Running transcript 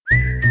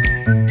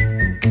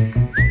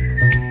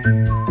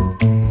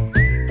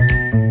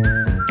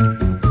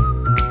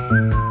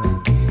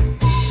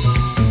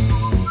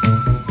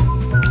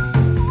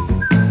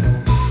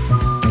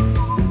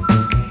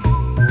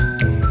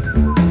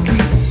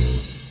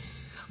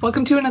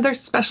Welcome to another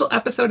special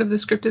episode of The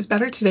Script is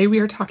Better. Today we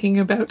are talking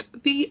about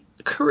the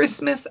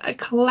Christmas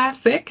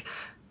classic,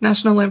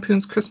 National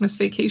Lampoon's Christmas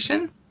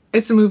Vacation.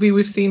 It's a movie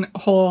we've seen a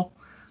whole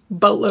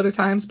boatload of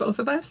times, both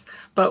of us,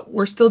 but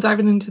we're still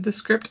diving into the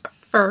script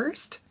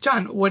first.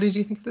 John, what did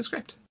you think of the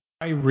script?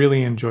 I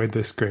really enjoyed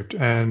this script,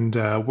 and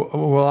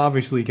we'll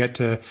obviously get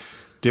to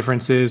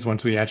differences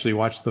once we actually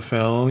watch the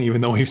film,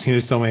 even though we've seen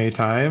it so many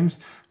times.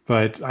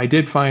 But I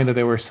did find that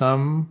there were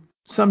some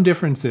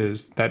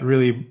differences that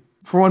really,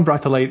 for one,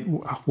 brought to light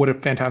what a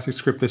fantastic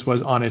script this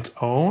was on its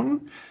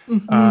own.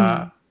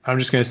 Mm-hmm. I'm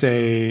just going to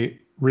say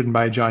written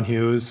by John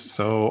Hughes,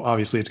 so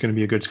obviously it's going to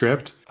be a good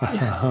script.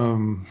 Yes.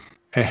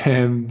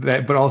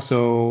 But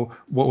also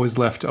what was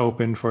left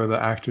open for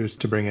the actors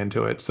to bring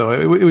into it. So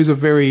it was a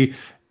very,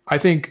 I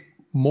think,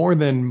 more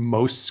than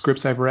most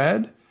scripts I've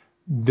read,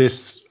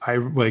 this I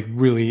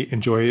really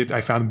enjoyed. I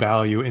found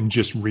value in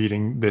just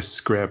reading this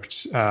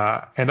script,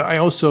 and I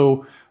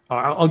also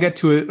I'll get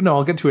to it. No,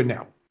 I'll get to it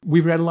now.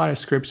 We've read a lot of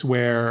scripts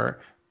where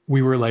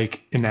we were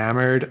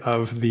enamored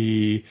of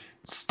the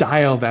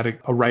style that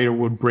a writer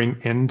would bring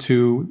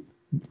into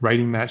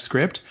writing that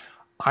script.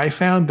 I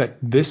found that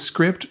this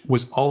script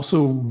was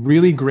also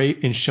really great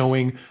in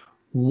showing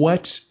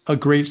what a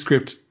great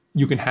script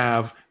you can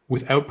have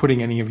without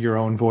putting any of your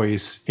own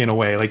voice in a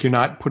way. You're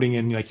not putting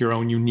in your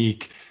own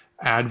unique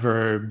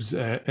adverbs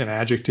and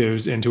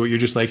adjectives into it. You're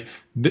just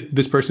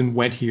this person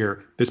went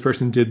here, this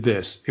person did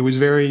this. It was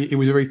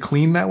very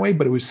clean that way,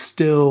 but it was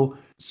still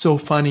so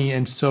funny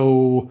and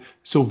so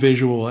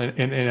visual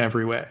in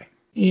every way.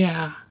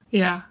 Yeah,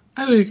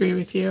 I would agree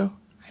with you.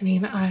 I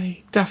mean,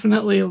 I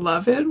definitely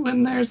love it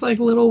when there's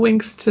little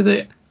winks to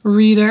the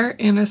reader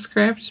in a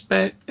script,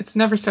 but it's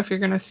never stuff you're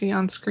going to see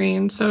on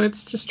screen. So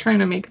it's just trying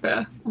to make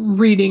the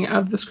reading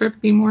of the script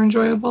be more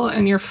enjoyable.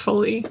 And you're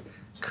fully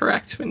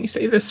correct when you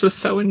say this was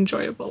so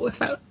enjoyable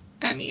without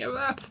any of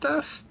that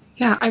stuff.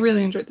 Yeah, I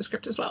really enjoyed the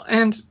script as well.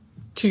 And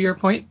to your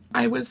point,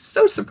 I was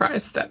so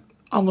surprised that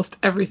almost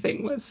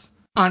everything was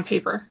on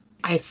paper.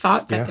 I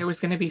thought that there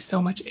was going to be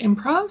so much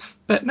improv,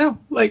 but no,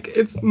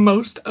 it's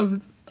most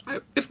of,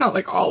 if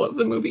not all of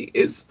the movie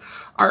is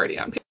already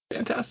on paper.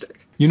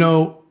 Fantastic.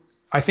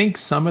 I think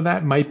some of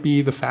that might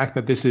be the fact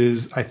that this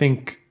is,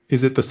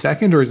 is it the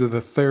second or is it the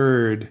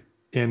third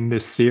in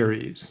this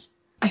series?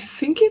 I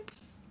think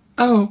it's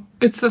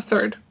the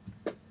third.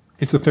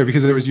 It's the third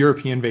because there was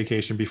European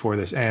Vacation before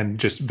this and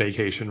just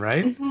Vacation,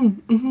 right? Mm-hmm,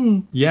 mm-hmm.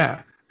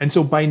 Yeah. And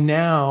so by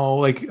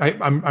now,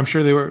 I'm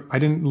sure they were, I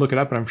didn't look it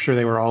up, but I'm sure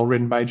they were all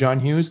written by John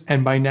Hughes.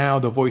 And by now,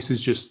 the voice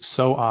is just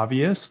so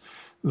obvious.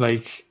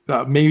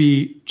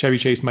 Maybe Chevy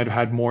Chase might have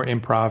had more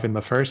improv in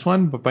the first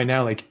one, but by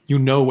now,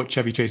 what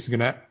Chevy Chase is going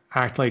to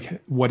act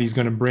like, what he's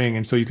going to bring.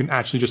 And so you can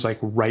actually just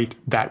write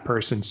that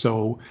person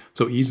so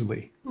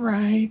easily.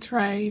 Right.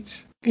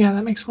 Yeah,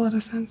 that makes a lot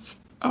of sense.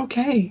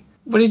 Okay.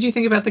 What did you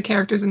think about the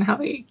characters and how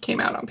they came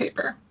out on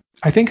paper?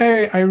 I think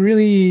I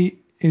really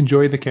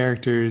enjoyed the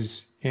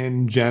characters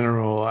in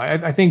general.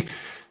 I think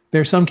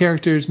there's some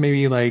characters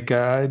maybe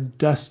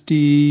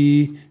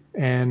Dusty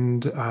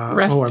and I'm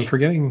Rusty.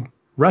 forgetting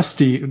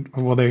Rusty.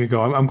 Well, there you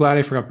go. I'm glad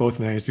I forgot both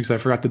names because I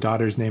forgot the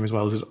daughter's name as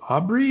well. Is it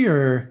Aubrey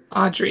or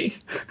Audrey?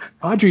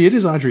 Audrey? It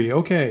is Audrey.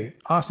 Okay,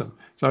 awesome.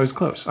 So I was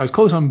close. I was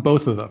close on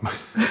both of them.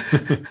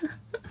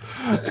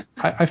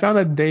 I found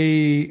that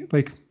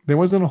there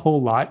wasn't a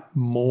whole lot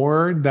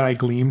more that I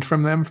gleaned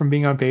from them from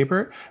being on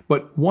paper,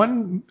 but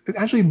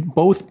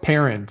both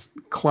parents,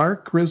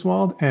 Clark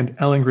Griswold and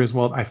Ellen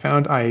Griswold, I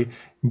found I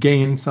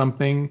gained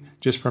something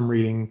just from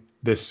reading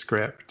this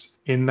script.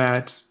 In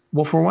that,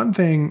 well, for one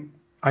thing,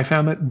 I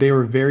found that they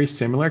were very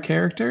similar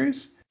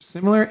characters,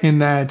 similar in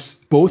that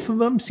both of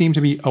them seem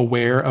to be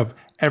aware of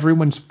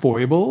everyone's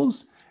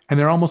foibles, and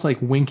they're almost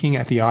winking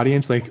at the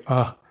audience,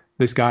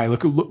 this guy,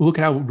 look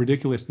at how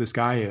ridiculous this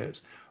guy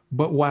is.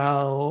 But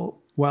while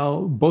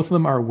both of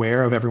them are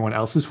aware of everyone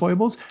else's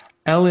foibles,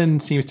 Ellen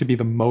seems to be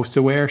the most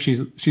aware.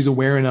 She's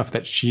aware enough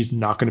that she's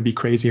not going to be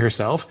crazy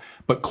herself.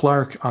 But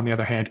Clark, on the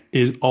other hand,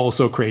 is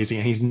also crazy,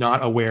 and he's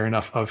not aware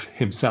enough of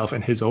himself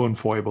and his own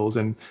foibles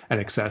and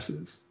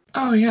excesses.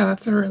 Oh, yeah,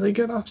 that's a really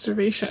good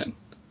observation.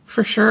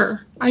 For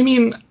sure. I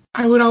mean,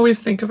 I would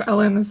always think of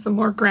Ellen as the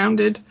more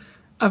grounded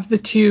of the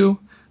two.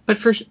 But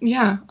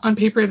on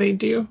paper they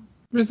do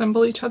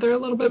resemble each other a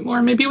little bit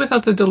more. Maybe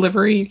without the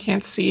delivery, you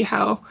can't see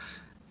how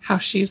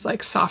she's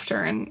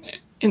softer and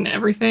in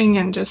everything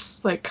and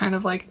just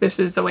this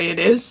is the way it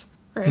is.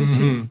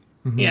 Whereas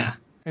yeah.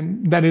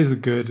 And that is a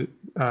good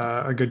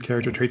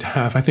character trait to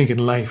have, I think, in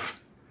life.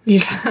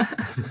 Yeah.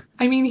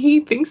 I mean, he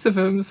thinks of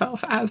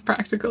himself as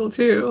practical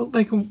too.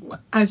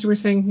 As you were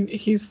saying,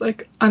 he's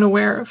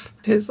unaware of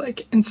his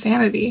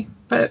insanity.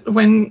 But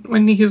when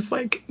he's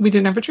we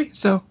didn't have a tree,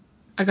 so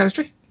I got a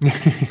tree.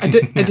 I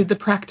did the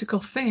practical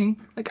thing.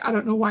 I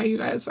don't know why you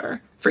guys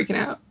are freaking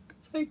out.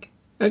 It's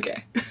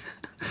okay.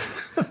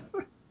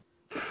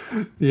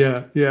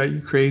 Yeah,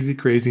 you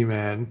crazy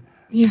man.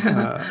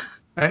 Yeah.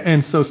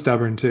 And so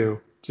stubborn too.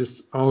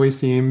 Just always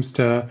seems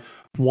to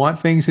want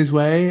things his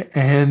way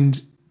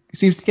and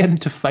seems to get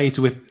into fights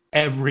with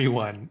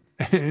everyone.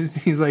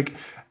 He's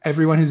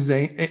everyone is his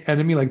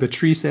enemy, like the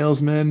tree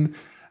salesman,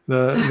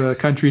 the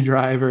country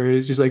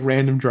drivers, just like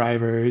random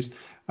drivers,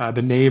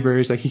 the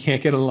neighbors. Like he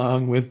can't get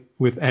along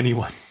with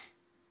anyone.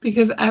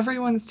 Because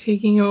everyone's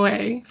taking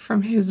away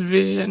from his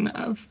vision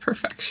of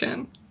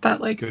perfection.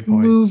 Good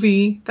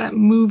point. That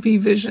movie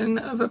vision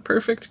of a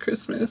perfect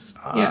Christmas.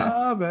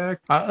 Yeah. Back.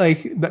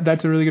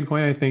 That's a really good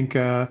point. I think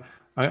I'm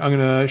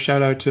gonna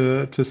shout out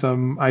to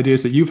some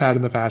ideas that you've had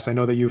in the past. I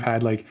know that you've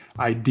had like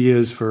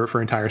ideas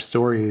for entire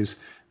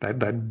stories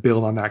that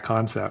build on that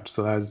concept.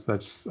 So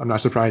that's I'm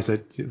not surprised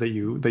that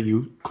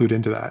you clued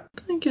into that.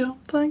 Thank you.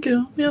 Thank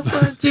you. Yes,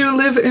 I do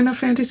live in a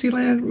fantasy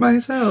land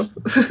myself.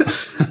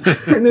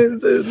 And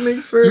it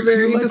makes for a You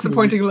very like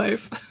disappointing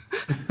movies.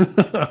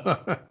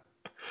 life.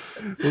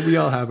 Well, we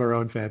all have our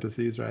own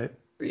fantasies, right?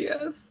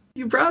 Yes.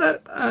 You brought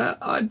up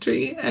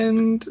Audrey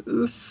and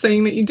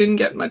saying that you didn't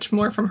get much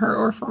more from her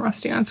or from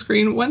Rusty on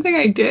screen. One thing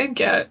I did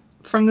get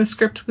from the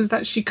script was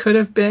that she could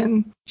have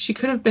been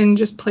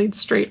just played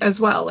straight as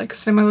well, like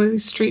similarly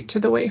straight to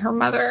the way her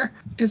mother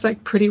is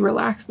like pretty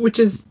relaxed, which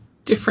is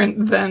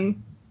different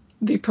than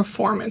the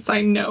performance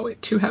I know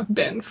it to have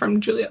been from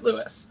Juliette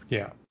Lewis.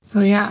 Yeah. So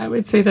yeah, I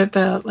would say that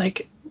the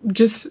like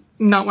just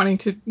not wanting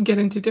to get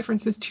into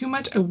differences too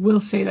much, I will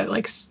say that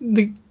like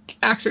the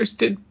actors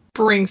did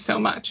bring so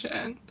much,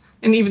 and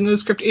even though the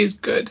script is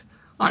good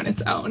on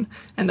its own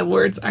and the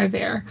words are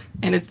there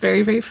and it's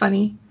very very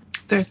funny,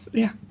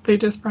 they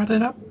just brought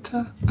it up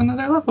to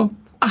another level.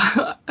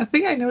 A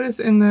thing I noticed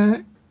in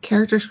the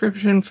character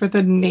description for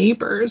the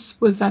neighbors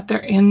was that they're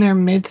in their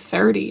mid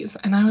 30s,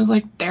 and I was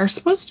like, they're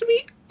supposed to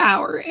be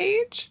our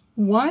age.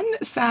 One,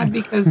 sad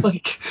because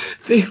like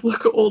they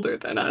look older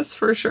than us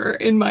for sure,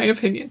 in my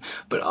opinion,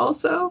 but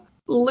also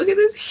look at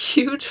this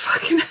huge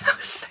fucking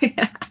house they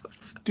have.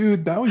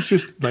 Dude, that was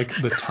just like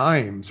the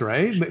times,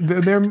 right?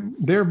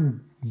 They're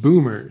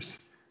boomers.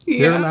 They're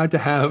Yeah. allowed to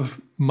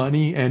have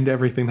money and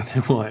everything that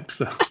they want.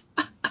 So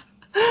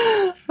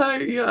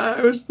Yeah,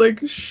 I was like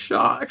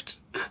shocked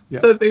yeah,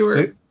 that they were.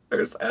 they, I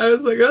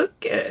was like,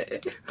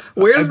 okay, I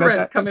where's bet rent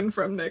that coming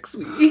from next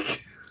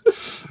week?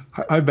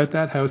 I bet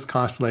that house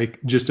cost like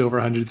just over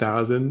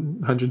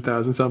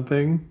 100,000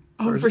 something.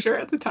 Oh, Or for sure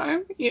at the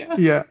time. Yeah.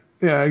 yeah,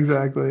 yeah,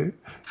 exactly.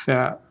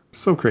 Yeah,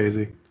 so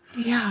crazy.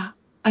 Yeah.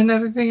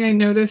 Another thing I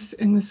noticed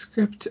in the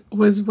script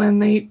was when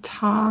they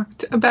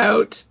talked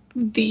about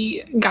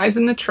the guys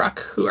in the truck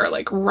who are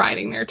like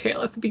riding their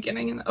tail at the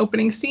beginning in the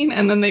opening scene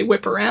and then they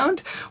whip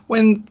around.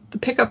 When the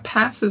pickup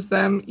passes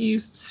them, you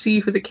see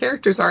who the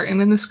characters are.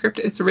 And in the script,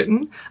 it's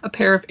written a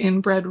pair of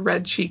inbred,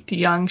 red cheeked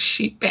young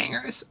sheep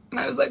bangers. And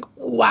I was like,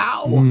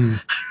 wow,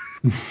 Mm.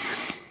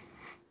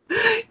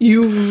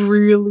 you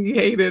really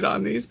hated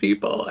on these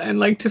people. And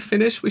like to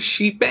finish with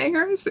sheep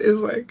bangers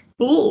is like,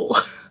 ooh,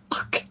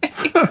 okay.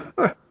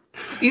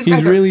 These He's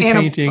guys are really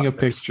animal painting a lovers.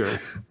 picture.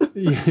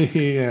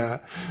 Yeah,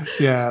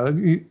 yeah.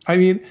 I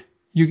mean,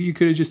 you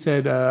could have just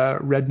said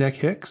redneck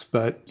Hicks,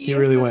 but he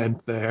really Yeah.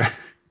 went there.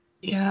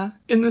 Yeah.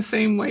 In the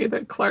same way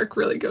that Clark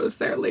really goes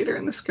there later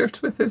in the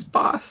script with his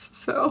boss.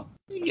 So,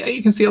 yeah,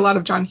 you can see a lot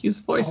of John Hughes'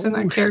 voice in Oh,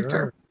 that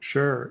character.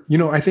 sure,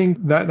 sure. I think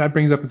that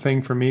brings up a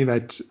thing for me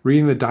that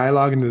reading the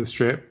dialogue into the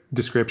strip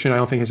description, I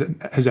don't think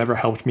has ever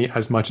helped me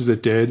as much as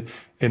it did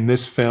in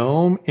this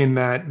film. In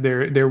that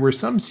there were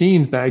some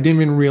scenes that I didn't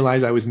even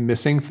realize I was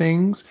missing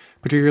things,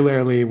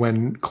 particularly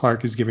when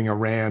Clark is giving a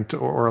rant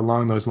or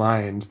along those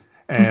lines,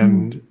 Mm-hmm.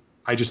 and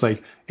I just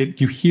like it.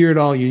 You hear it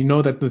all. You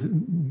know that the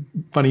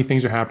funny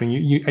things are happening.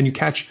 You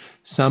catch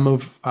some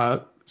of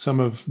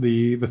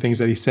the things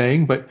that he's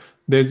saying, but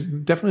there's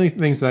definitely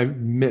things that I've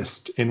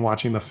missed in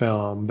watching the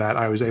film that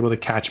I was able to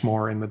catch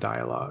more in the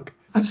dialogue.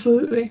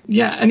 Absolutely.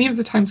 Yeah. Any of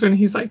the times when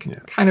he's like Yeah.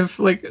 kind of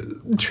like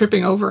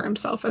tripping over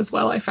himself as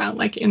well, I found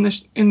like in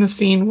the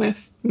scene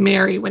with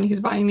Mary when he's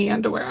buying the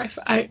underwear,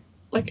 I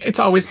like it's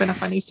always been a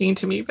funny scene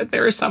to me, but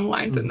there are some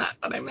lines in Mm.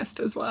 that I missed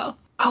as well.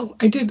 Oh,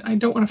 I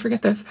don't want to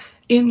forget this.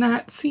 In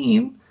that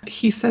scene,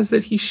 he says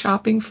that he's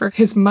shopping for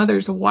his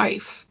mother's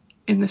wife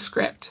in the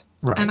script.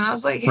 And Right. I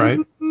was like, his Right.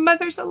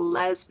 mother's a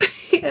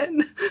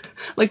lesbian.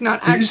 Like,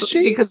 not Is actually,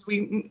 she? because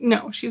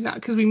no, she's not,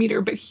 because we meet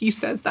her, but he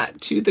says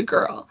that to the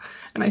girl.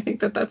 And I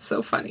think that that's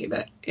so funny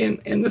that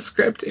in the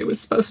script, it was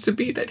supposed to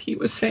be that he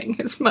was saying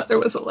his mother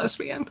was a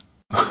lesbian.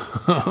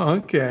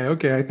 Okay.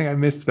 Okay. I think I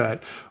missed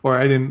that, or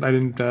I didn't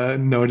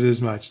note it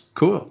as much.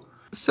 Cool.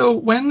 So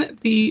when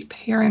the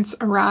parents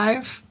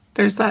arrive,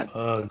 there's that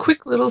Uh,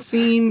 quick little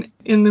scene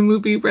in the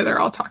movie where they're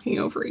all talking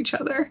over each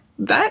other.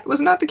 That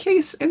was not the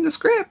case in the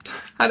script.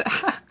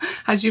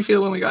 How'd you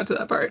feel when we got to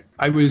that part?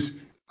 I was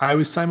I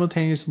was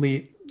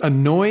simultaneously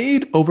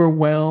annoyed,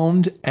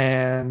 overwhelmed,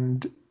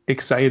 and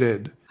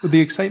excited. The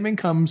excitement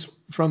comes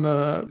from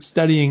the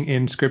studying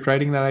in script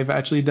writing that I've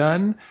actually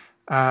done,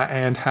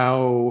 and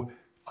how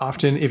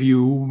often if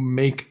you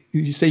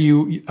say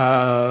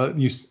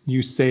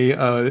you say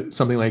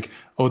something like,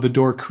 oh, the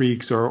door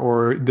creaks,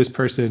 or this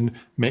person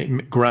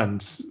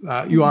grunts, you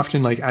Mm-hmm.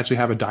 often like actually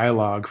have a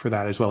dialogue for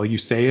that as well. You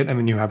say it and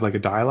then you have like a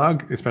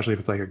dialogue, especially if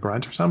it's like a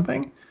grunt or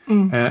something.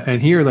 Mm.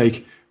 And here,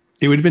 like,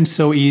 It would have been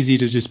so easy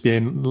to just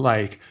been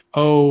like,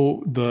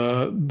 oh,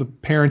 the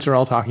parents are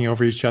all talking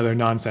over each other,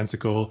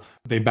 nonsensical.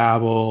 They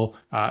babble,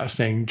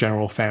 saying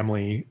general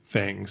family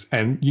things,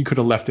 and you could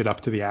have left it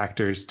up to the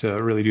actors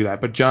to really do that.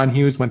 But John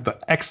Hughes went the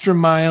extra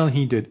mile.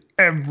 He did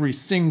every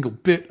single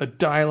bit of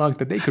dialogue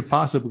that they could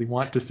possibly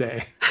want to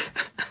say,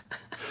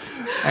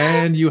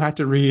 and you had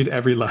to read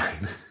every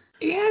line.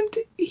 And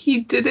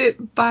he did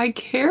it by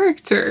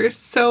character.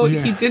 So he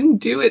Yeah. didn't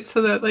do it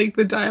so that like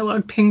the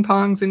dialogue ping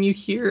pongs and you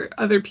hear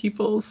other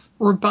people's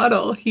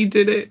rebuttal. He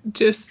did it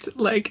just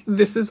like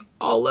this is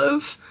all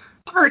of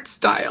Art's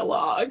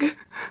dialogue.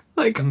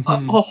 Like Hmm. a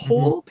Hmm.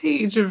 whole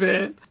page of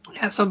it.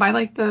 Yeah, so by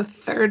like the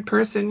third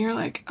person you're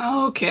like,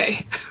 oh,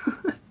 okay.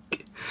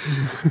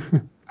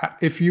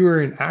 If you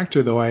were an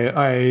actor, though,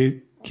 I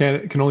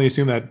can only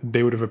assume that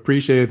they would have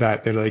appreciated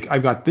that. They're like,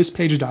 I've got this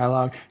page of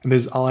dialogue, and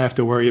this is all I have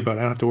to worry about.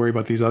 I don't have to worry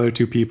about these other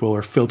two people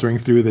or filtering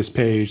through this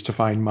page to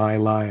find my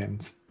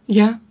lines.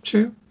 Yeah,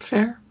 true.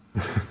 Fair.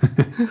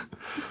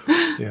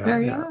 Yeah,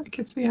 Fair, yeah. yeah. I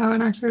could see how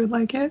an actor would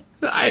like it.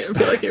 But I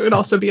feel like it would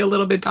also be a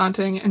little bit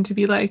daunting and to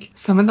be like,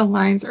 some of the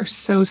lines are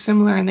so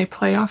similar and they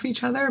play off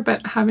each other,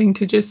 but having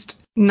to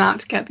just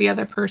not get the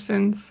other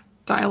person's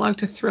dialogue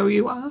to throw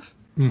you off.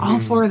 All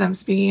four Hmm. of them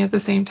speaking at the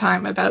same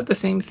time about the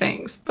same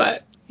things,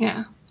 but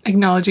yeah,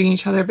 acknowledging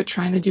each other but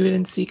trying to do it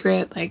in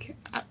secret. Like,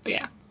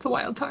 yeah, it's a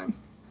wild time.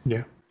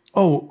 Yeah.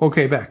 Oh,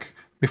 okay, Beck.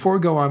 Before we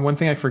go on, one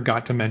thing I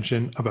forgot to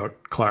mention about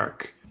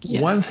Clark.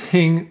 One Yes.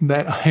 thing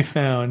that I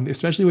found,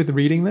 especially with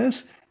reading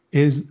this,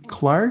 is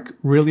Clark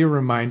really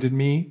reminded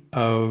me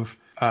of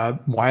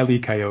Wile E.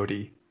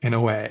 Coyote in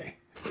a way.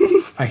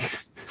 I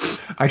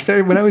I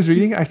started when I was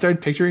reading, I started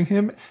picturing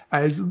him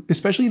as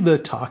especially the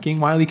talking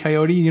Wile E.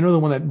 Coyote. You know the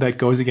one that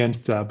goes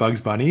against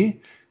Bugs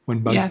Bunny when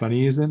Bugs Yes.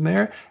 Bunny is in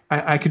there.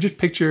 I could just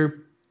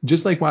picture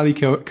just like Wile E.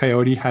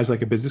 Coyote has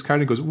like a business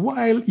card and it goes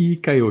Wile E.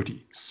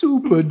 Coyote,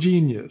 super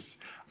genius.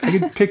 I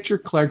could picture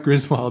Clark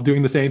Griswold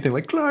doing the same thing,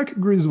 like Clark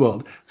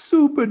Griswold,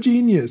 super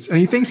genius, and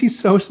he thinks he's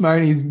so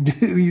smart. And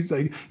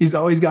he's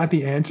always got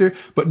the answer,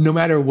 but no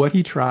matter what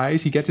he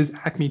tries, he gets his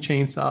Acme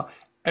chainsaw,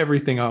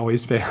 everything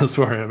always fails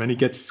for him and he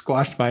gets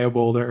squashed by a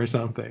boulder or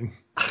something.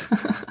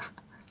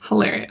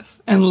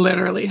 Hilarious. And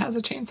literally has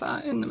a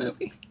chainsaw in the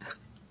movie.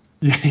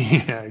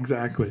 Yeah,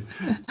 exactly.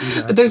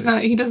 But there's Exactly.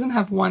 not, he doesn't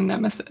have one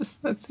nemesis.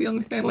 That's the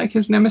only thing. Like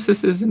his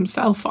nemesis is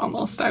himself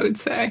almost, I would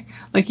say.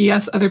 Like,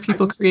 yes, other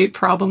people create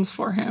problems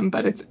for him,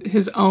 but it's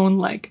his own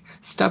like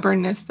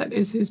stubbornness that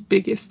is his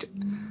biggest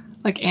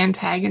like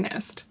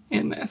antagonist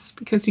in this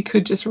because he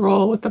could just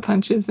roll with the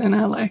punches in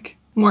a like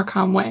more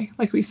calm way,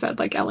 like we said,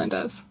 like Ellen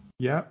does.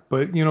 Yeah,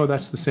 but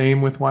that's the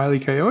same with Wile E.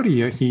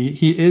 Coyote.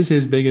 He is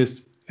his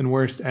biggest and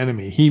worst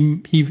enemy.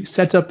 He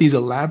sets up these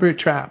elaborate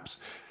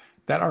traps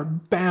that are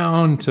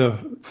bound to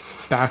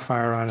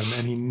backfire on him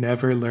and he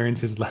never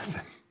learns his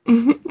lesson.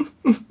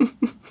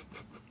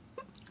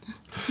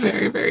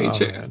 Very, very Oh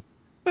true.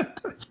 man.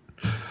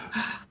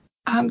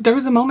 There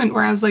was a moment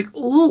where I was like,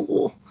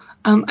 ooh.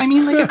 I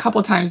mean, like a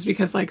couple times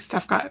because like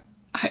stuff got.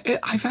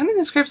 I found in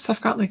the script stuff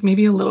got like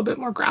maybe a little bit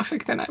more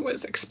graphic than I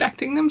was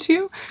expecting them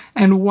to,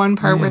 and one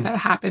part where Mm. that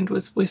happened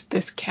was with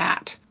this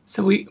cat.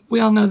 So we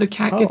all know the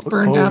cat gets Oh,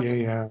 burned oh up, yeah,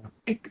 yeah.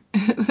 it,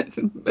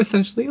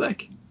 essentially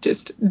like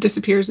just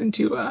disappears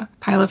into a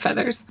pile of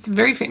feathers. It's a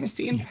very famous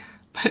scene. Yeah.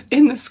 But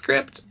in the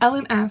script,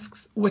 Ellen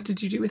asks, "What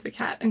did you do with the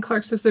cat?" And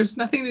Clark says, "There's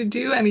nothing to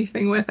do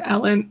anything with,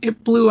 Ellen.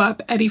 It blew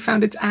up. Eddie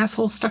found its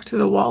asshole stuck to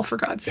the wall, for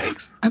God's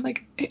sakes." I'm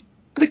like,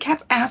 the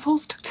cat's asshole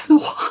stuck to the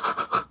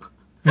wall?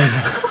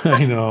 Yeah,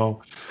 I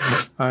know.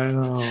 I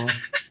know.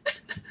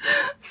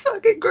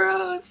 Fucking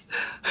gross.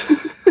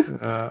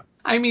 Uh,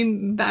 I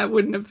mean, that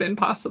wouldn't have been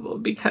possible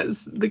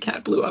because the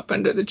cat blew up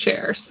under the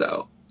chair,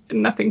 so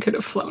nothing could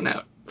have flown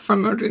out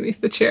from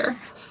underneath the chair.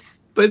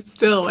 But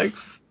still, like,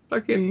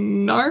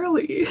 fucking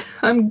gnarly.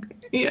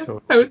 Yeah,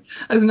 totally.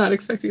 I was not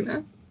expecting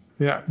that.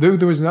 Yeah,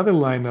 there was another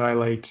line that I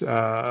liked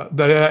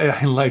that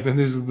I liked, and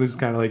this is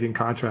kind of like in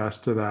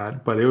contrast to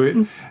that, but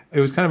it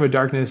was kind of a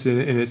darkness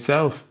in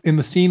itself. In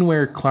the scene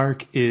where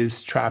Clark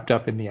is trapped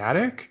up in the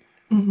attic,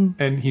 Mm-hmm.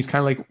 and he's kind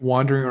of like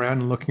wandering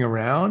around and looking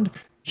around,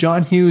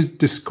 John Hughes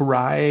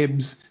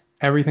describes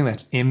everything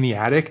that's in the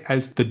attic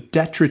as the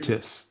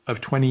detritus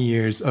of 20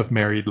 years of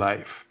married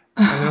life.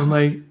 And I'm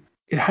like,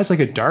 it has like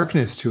a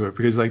darkness to it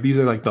because like these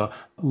are like the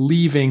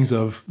leavings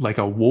of like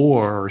a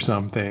war or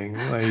something,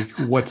 like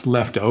what's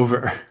left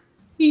over.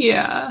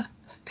 Yeah.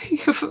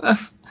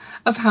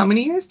 Of how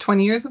many years?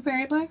 20 years of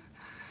married life?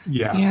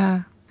 Yeah.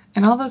 Yeah.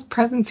 And all those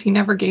presents he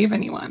never gave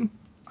anyone.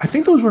 I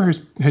think those were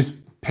his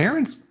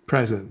parents'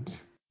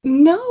 presents.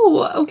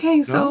 No. Okay,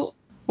 No? so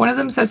one of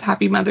them says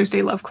Happy Mother's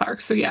Day, Love Clark.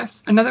 So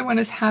yes. Another one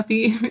is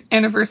Happy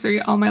Anniversary,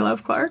 All My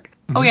Love Clark.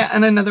 Oh Hmm. yeah,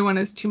 and another one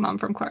is To Mom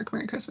from Clark,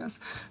 Merry Christmas.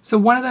 So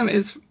one of them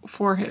is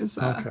for his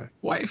Okay.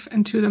 wife,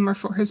 and two of them are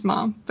for his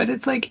mom. But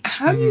it's like,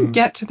 how do you Mm.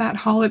 get to that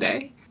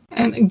holiday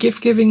and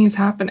gift giving is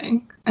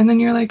happening, and then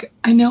you're like,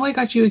 I know I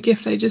got you a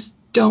gift, I just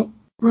don't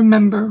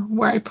remember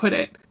where I put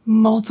it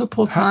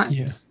multiple Yeah.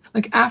 times.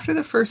 Like after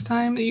the first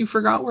time that you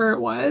forgot where it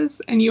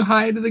was and you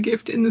hide the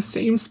gift in the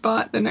same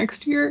spot the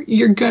next year,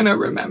 you're gonna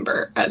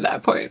remember at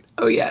that point.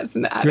 Oh yeah, it's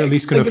in the You're at attic.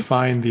 least going Like to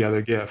find the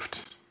other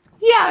gift.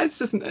 yeah, it's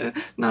just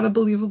not a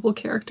believable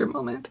character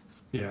moment.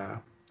 Yeah,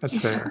 that's Yeah,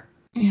 fair.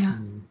 yeah.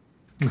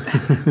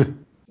 Mm.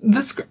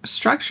 The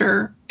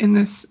structure in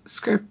this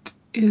script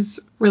is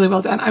really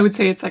well done. I would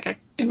say it's like a,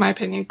 in my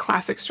opinion,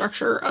 classic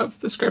structure of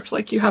the script.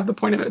 Like you have the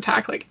point of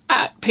attack like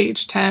at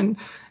page 10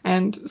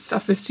 and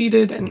stuff is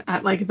seated, and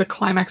at like the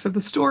climax of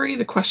the story,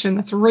 the question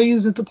that's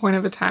raised at the point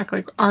of attack,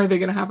 like are they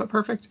going to have a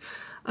perfect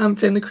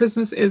family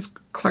Christmas? Is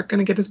Clark going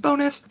to get his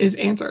bonus? Is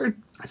answered.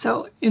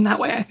 So in that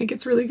way, I think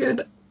it's really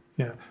good.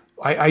 Yeah.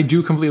 I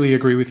do completely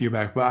agree with you,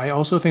 Beck, but I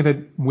also think that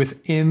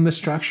within the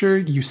structure,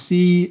 you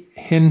see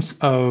hints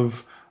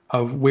of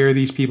where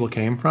these people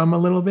came from a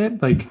little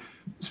bit, like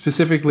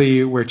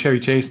specifically where Chevy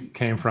Chase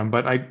came from.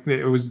 But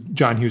it was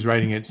John Hughes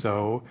writing it,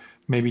 so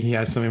maybe he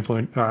has some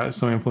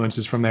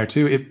influences from there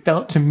too. It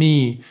felt to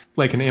me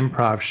like an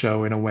improv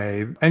show in a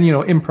way, and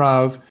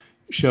improv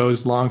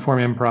shows, long form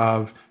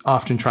improv,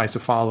 often tries to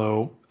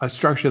follow a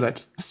structure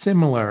that's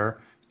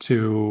similar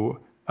to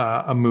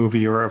a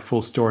movie or a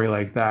full story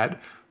like that.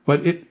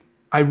 But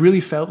I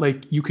really felt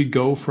like you could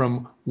go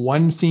from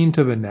one scene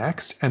to the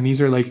next, and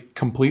these are like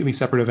completely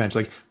separate events.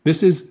 Like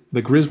this is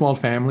the Griswold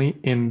family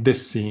in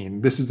this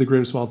scene. This is the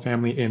Griswold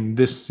family in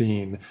this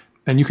scene,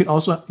 and you can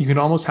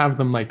almost have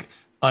them like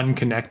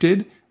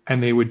unconnected,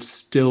 and they would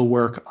still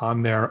work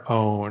on their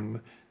own.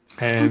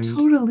 Oh, And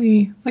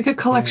totally. Like a yeah,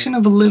 collection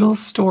of little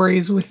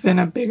stories within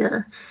a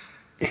bigger.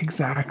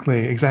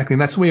 exactly.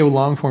 And that's the way a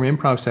long form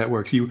improv set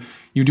works. You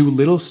do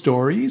little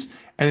stories,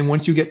 and then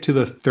once you get to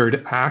the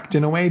third act,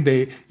 in a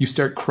way, you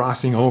start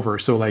crossing over.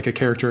 So like a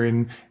character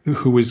in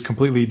who is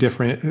completely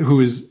different, who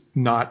is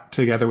not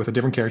together with a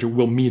different character,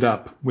 will meet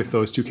up with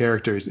those two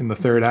characters in the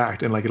third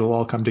act, and like it'll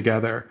all come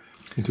together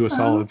into a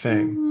solid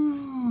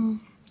thing.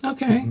 Oh,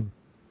 okay. Mhm.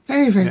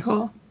 Very, very Yeah.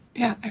 cool.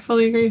 Yeah, I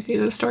fully agree with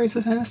you. The stories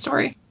within a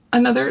story.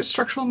 Another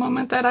structural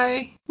moment that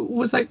I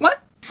was like, what?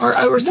 Or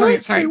sorry,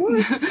 What? Say sorry.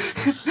 what?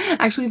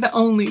 Actually, the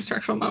only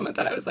structural moment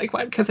that I was like,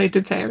 what? Because I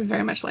did say I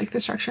very much like the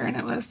structure, and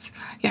it was,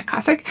 yeah,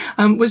 classic.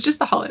 Was just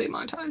the holiday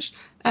montage.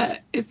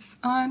 It's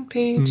on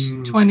page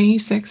Mm.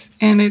 26,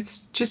 and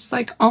it's just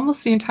like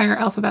almost the entire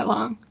alphabet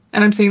long.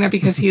 And I'm saying that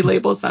because he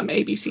labels them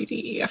A, B, C,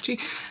 D, E, F, G,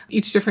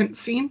 each different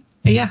scene.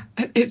 Yeah,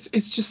 it's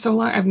just so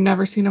long. I've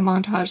never seen a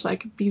montage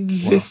like be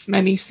Well, this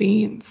many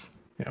scenes.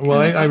 yeah. I Well,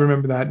 love I that.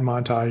 remember that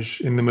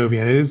montage in the movie,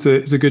 and it's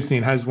a good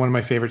scene. It has one of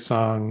my favorite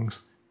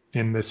songs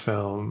in this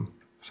film.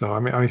 So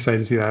I'm excited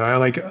to see that.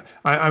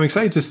 I'm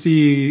excited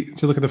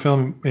to look at the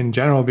film in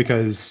general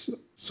because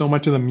so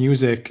much of the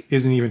music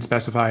isn't even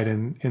specified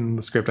in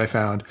the script I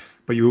found.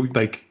 But you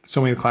like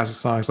so many of the classic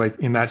songs, like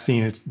in that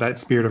scene, it's that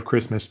Spirit of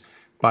Christmas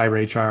by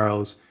Ray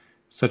Charles.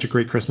 Such a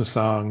great Christmas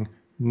song.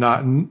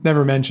 Not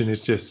never mentioned.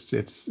 It's just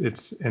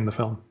it's in the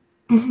film.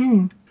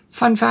 Hmm.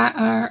 Fun fact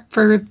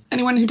for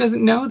anyone who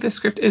doesn't know, this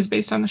script is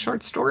based on a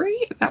short story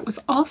that was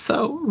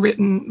also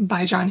written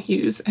by John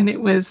Hughes, and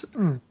it was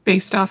Mm.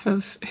 based off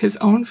of his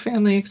own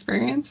family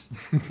experience.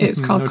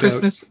 It's called No doubt.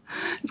 Christmas.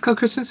 It's called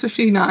Christmas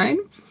 59,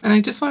 and I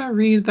just want to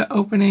read the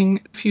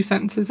opening few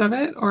sentences of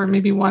it, or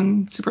maybe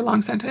one super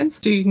long sentence,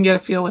 so you can get a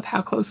feel with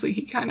how closely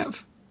he kind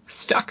of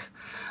stuck.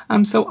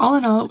 So all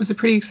in all, it was a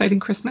pretty exciting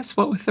Christmas,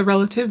 what with the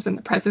relatives and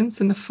the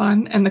presents and the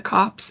fun and the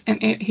cops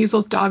and Aunt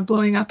Hazel's dog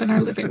blowing up in our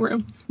living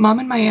room. Mom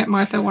and my Aunt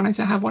Martha wanted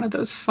to have one of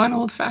those fun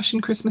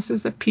old-fashioned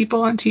Christmases that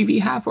people on TV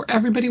have where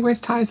everybody wears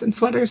ties and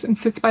sweaters and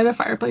sits by the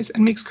fireplace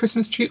and makes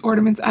Christmas tree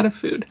ornaments out of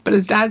food. But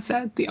as Dad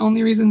said, the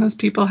only reason those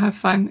people have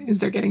fun is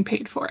they're getting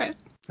paid for it.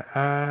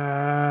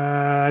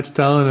 That's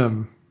telling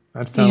him.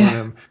 That's telling Yeah.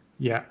 him.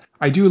 Yeah.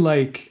 I do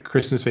like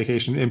Christmas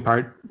Vacation in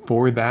part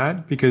for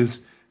that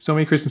because so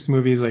many Christmas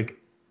movies, like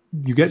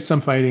you get some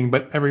fighting,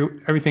 but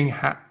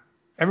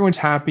everyone's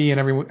happy and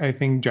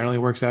everything generally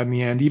works out in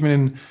the end.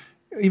 Even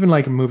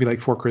like a movie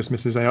like Four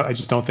Christmases, I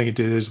just don't think it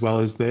did as well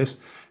as this.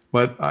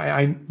 But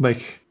I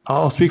like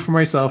I'll speak for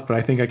myself, but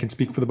I think I can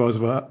speak for the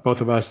both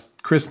of us.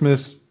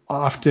 Christmas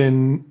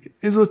often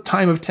is a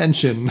time of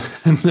tension,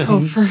 and Oh,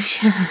 then for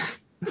sure.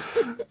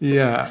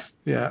 yeah,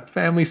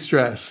 family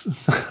stress.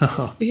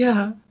 So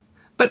Yeah.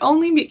 But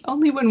only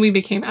when we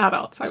became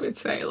adults, I would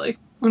say. Like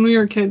when we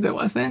were kids, it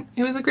wasn't.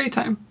 It was a great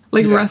time.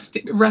 Like yeah,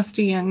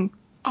 Rusty and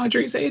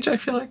Audrey's age, I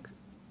feel like.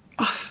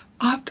 Oh,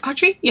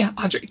 Audrey? Yeah,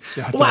 Audrey.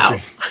 yeah, it's Wow.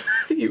 Audrey.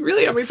 You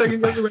really have me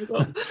second guessing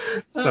myself.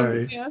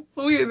 Sorry, Yeah.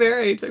 When we were their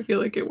age, I feel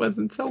like it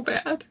wasn't so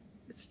bad.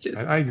 It's I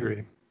just,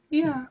 agree.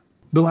 Yeah. yeah.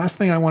 The last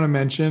thing I want to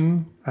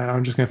mention,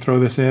 I'm just going to throw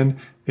this in,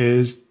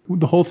 is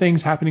the whole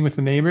thing's happening with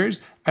the neighbors.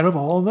 Out of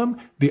all of them,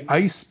 the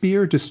ice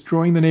spear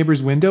destroying the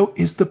neighbor's window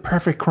is the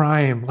perfect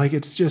crime. Like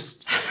it's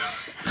just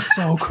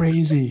so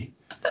crazy.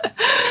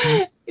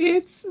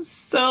 It's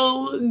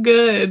so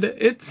good.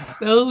 It's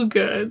so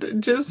good.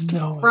 Just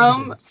No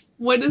from, evidence.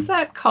 what is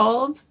that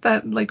called?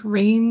 That like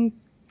rain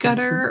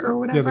gutter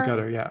or Yeah, the whatever?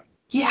 gutter. Yeah.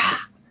 Yeah.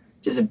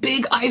 Just a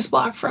big ice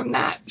block from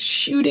that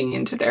shooting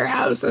into their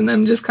house and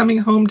them just coming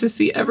home to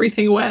see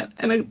everything wet.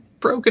 And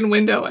broken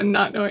window and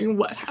not knowing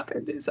what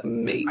happened is I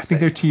think their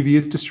amazing. TV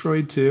is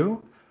destroyed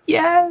too.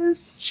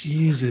 Yes.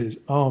 Jesus.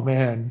 Oh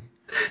man.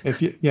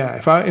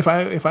 If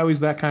I was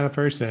that kind of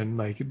person,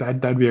 like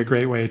that'd be a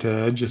great way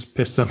to just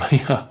piss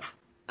somebody off.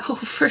 Oh,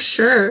 for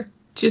sure.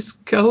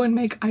 Just go and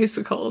make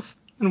icicles.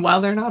 And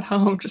while they're not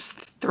home, just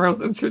throw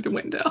them through the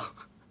window.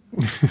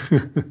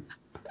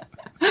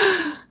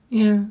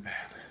 Yeah,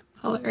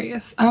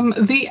 hilarious.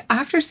 The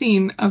after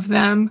scene of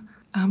them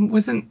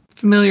wasn't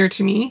familiar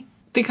to me.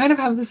 They kind of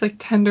have this like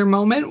tender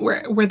moment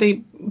where they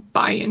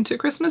buy into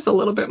Christmas a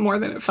little bit more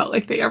than it felt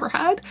like they ever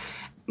had.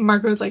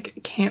 Margaret like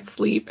can't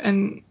sleep,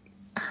 and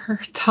her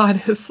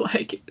Todd is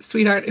like,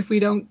 "Sweetheart, if we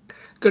don't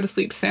go to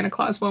sleep, Santa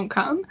Claus won't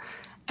come."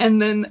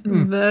 And then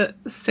Hmm. the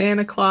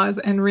Santa Claus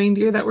and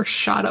reindeer that were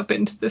shot up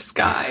into the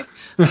sky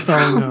Oh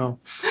from no.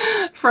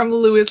 from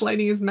Lewis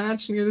lighting his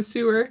match near the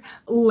sewer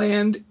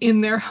land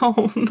in their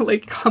home,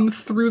 like come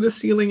through the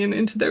ceiling and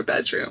into their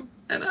bedroom.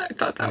 And I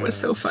thought that was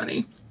Yeah. so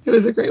funny. It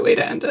was a great way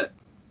to end it.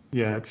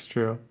 Yeah, it's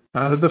true.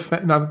 Not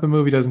that the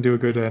movie doesn't do a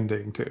good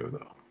ending too,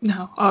 though.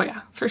 No, oh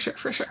yeah, for sure,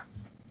 for sure.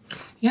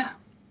 Yeah.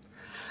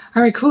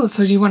 All right, cool.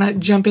 So do you want to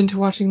jump into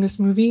watching this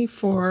movie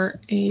for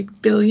a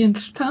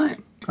billionth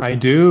time? I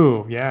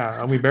do.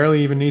 Yeah, and we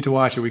barely even need to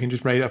watch it. We can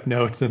just write up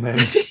notes and then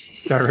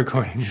start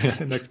recording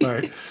the next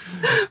part.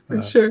 For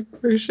Uh, sure,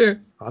 for sure.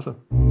 awesome.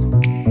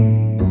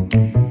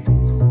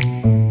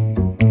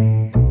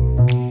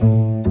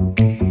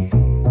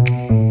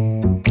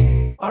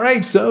 All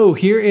right, so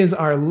here is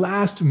our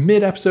last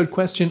mid-episode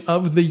question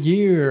of the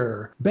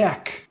year.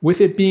 Beck,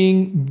 with it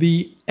being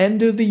the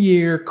end of the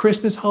year,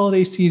 Christmas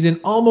holiday season,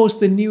 almost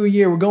the new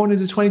year, we're going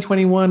into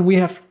 2021. We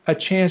have a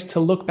chance to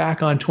look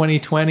back on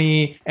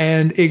 2020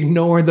 and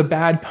ignore the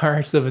bad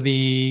parts of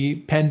the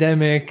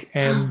pandemic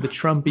and the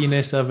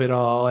Trumpiness of it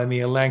all and the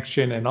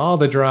election and all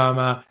the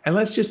drama. And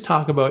let's just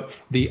talk about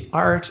the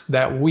art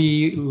that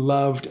we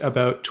loved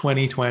about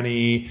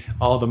 2020,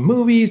 all the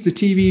movies, the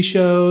TV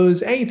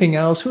shows, anything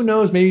else. Who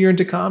knows? Maybe you're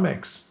into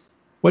comics.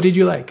 What did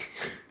you like?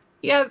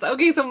 Yes,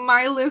 okay, so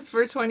my list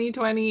for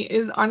 2020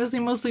 is honestly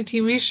mostly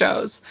TV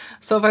shows.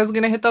 So if I was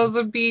going to hit those,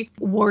 would be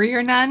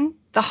Warrior Nun,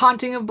 The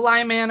Haunting of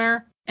Bly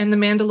Manor, and The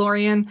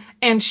Mandalorian,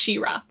 and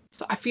She-Ra.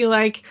 So I feel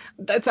like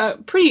that's a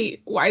pretty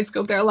wide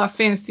scope there. A lot of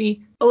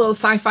fantasy, a little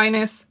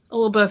sci-fi-ness, a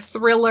little bit of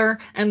thriller,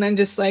 and then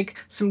just like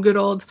some good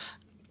old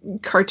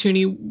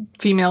cartoony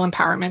female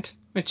empowerment,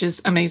 which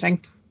is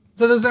amazing.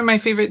 So those are my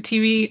favorite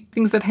TV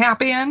things that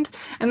happened.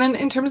 And then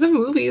in terms of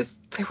movies,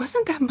 there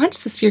wasn't that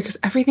much this year because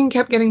everything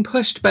kept getting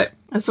pushed, but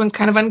this one's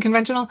kind of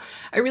unconventional.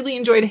 I really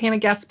enjoyed Hannah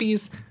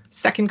Gatsby's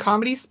second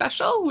comedy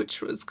special,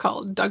 which was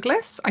called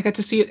Douglas. I got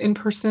to see it in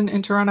person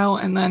in Toronto,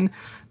 and then,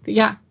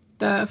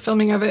 the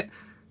filming of it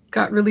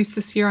got released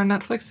this year on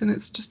Netflix, and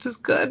it's just as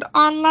good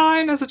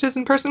online as it is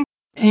in person.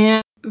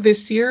 And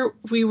this year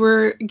we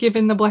were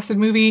given the blessed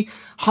movie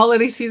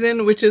Holiday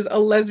Season, which is a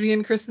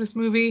lesbian Christmas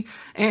movie,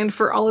 and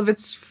for all of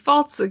its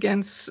faults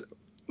against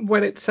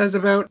what it says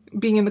about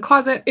being in the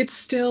closet, it's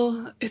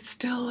still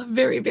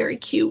very, very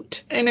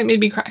cute, and it made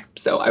me cry.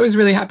 So I was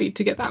really happy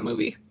to get that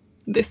movie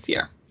this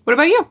year. What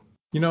about you?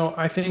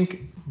 I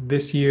think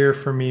this year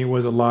for me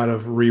was a lot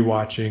of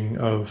rewatching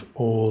of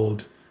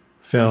old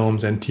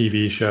films and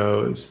TV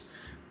shows.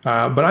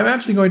 But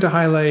I'm going to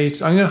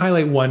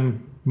highlight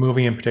one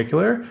movie in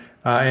particular,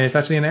 and it's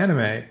actually an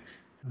anime.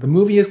 The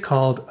movie is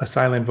called A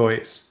Silent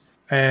Voice,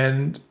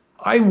 and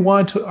I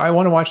want to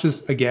watch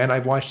this again.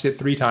 I've watched it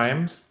 3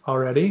 times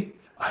already.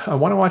 I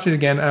want to watch it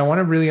again, and I want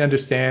to really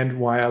understand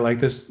why I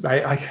like this.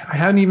 I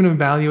haven't even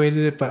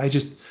evaluated it, but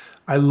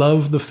I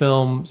love the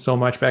film so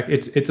much. Back,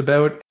 it's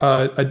about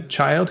a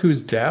child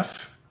who's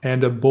deaf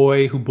and a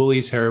boy who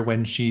bullies her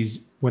when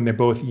they're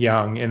both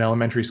young in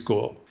elementary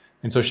school.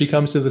 And so she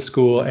comes to the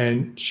school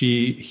and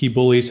he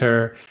bullies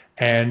her,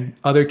 and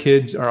other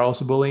kids are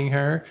also bullying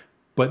her,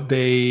 but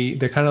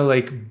they're kind of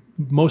like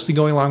mostly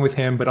going along with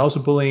him, but also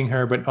bullying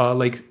her, but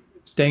like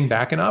staying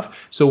back enough.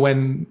 So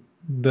when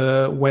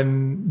the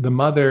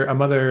mother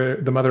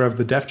of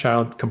the deaf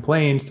child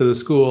complains to the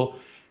school,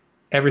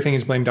 everything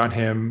is blamed on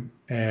him,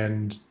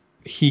 and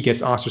he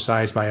gets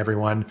ostracized by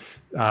everyone,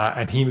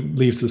 and he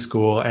leaves the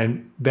school.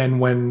 And then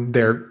when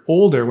they're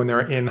older, when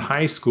they're in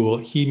high school,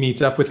 he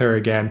meets up with her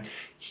again.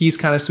 He's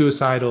kind of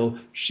suicidal.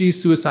 She's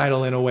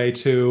suicidal in a way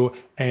too,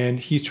 and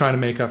he's trying to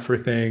make up for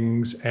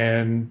things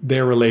and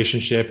their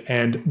relationship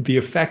and the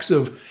effects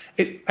of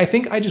it. I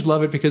think I just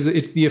love it because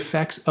it's the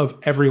effects of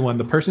everyone.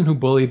 The person who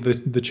bullied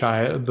the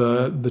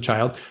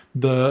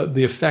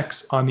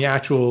effects on the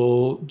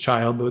actual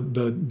child,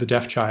 the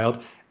deaf child,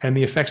 and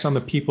the effects on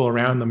the people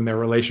around them and their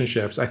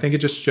relationships. I think it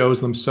just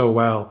shows them so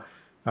well.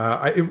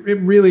 I think it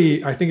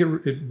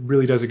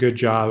really does a good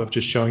job of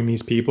just showing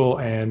these people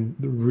and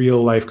the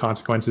real life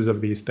consequences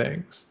of these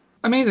things.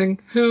 Amazing.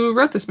 Who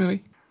wrote this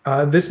movie?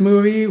 This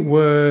movie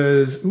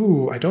was,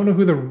 I don't know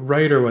who the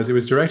writer was. It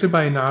was directed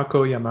by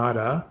Naoko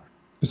Yamada.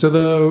 So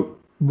the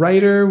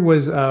writer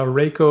was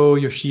Reiko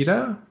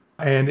Yoshida,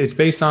 and it's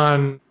based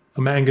on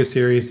a manga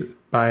series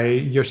by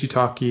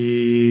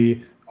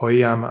Yoshitaki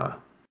Oyama.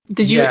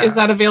 Is Yeah,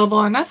 that available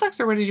on Netflix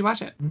or where did you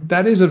watch it?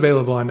 that is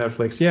available on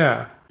Netflix.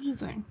 Yeah.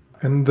 Amazing.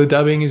 And the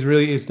dubbing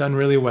is done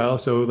really well.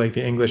 So like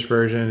the English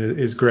version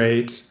is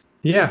great.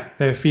 Yeah,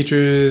 it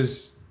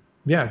features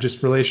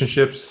just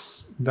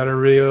relationships that are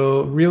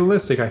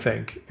realistic. I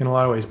think in a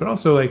lot of ways, but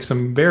also like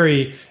some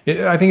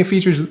I think it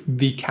features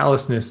the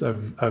callousness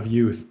of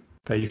youth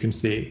that you can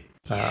see,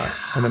 and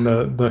Yeah. then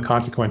the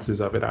consequences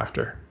of it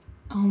after.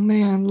 Oh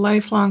man,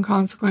 lifelong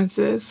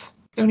consequences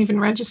don't even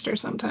register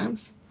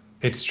sometimes.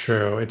 It's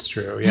true. It's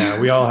true. Yeah,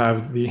 we all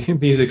have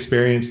these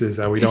experiences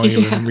that we don't Yeah.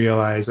 even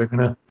realize are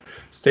gonna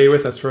stay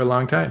with us for a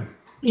long time.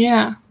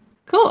 Yeah.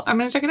 Cool. I'm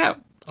gonna check it out.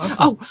 Awesome.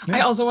 Oh, I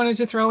Yeah. also wanted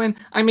to throw in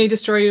I May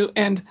Destroy You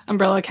and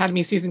Umbrella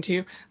Academy season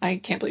 2. I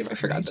can't believe I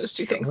forgot May those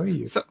two things. destroy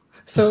you.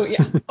 So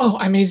yeah. Oh,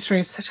 I May Destroy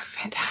You is such a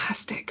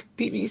fantastic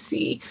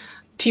BBC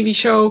TV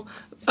show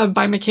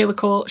by Michaela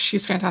Cole.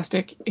 She's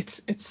fantastic.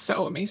 It's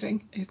so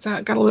amazing. It's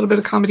got a little bit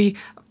of comedy,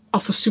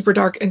 also super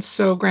dark and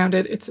so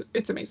grounded.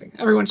 It's amazing.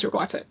 Everyone should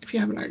watch it if you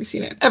haven't already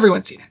seen it.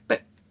 Everyone's seen it,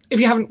 but if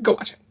you haven't, go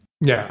watch it.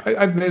 Yeah,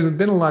 there's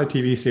been a lot of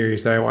TV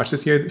series that I watched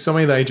this year. So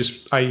many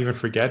that I even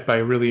forget, but I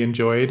really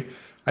enjoyed.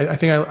 I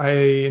think I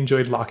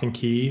enjoyed Lock and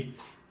Key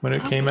when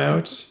it came Okay.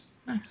 out.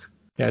 Nice.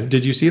 Yeah,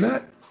 did you see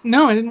that?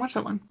 No, I didn't watch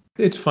that one.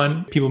 It's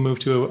fun. People move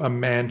to a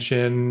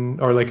mansion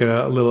or like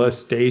a little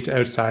estate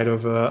outside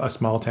of a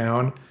small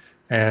town,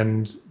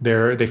 and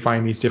they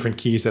find these different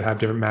keys that have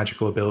different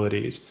magical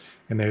abilities,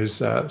 and there's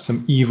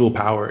some evil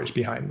powers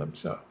behind them.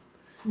 So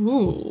it's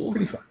Ooh,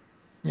 pretty fun.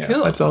 Yeah,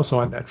 cool. that's also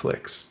on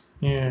Netflix.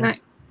 Yeah. Nice.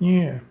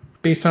 Yeah.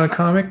 Based on a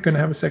comic, gonna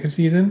have a second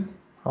season.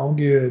 All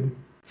good.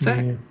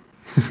 Sick.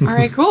 Yeah. All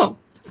right, cool.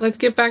 Let's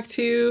get back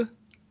to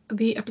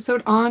the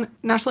episode on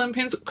National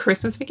Lampoon's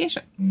Christmas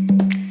Vacation.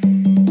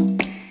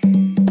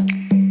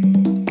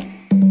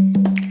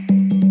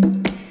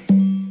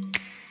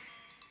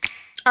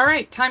 All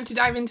right, time to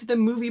dive into the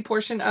movie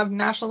portion of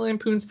National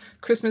Lampoon's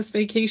Christmas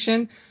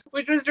Vacation,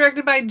 which was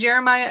directed by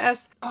Jeremiah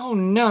S. Oh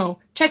no,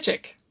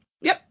 Chechik.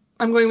 Yep,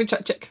 I'm going with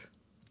Chechik.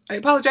 I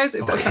apologize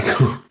if that's not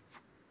right.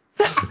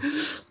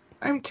 Okay.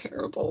 I'm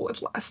terrible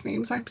with last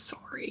names. I'm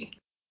sorry.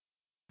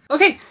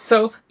 Okay,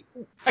 so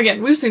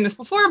again, we've seen this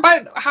before,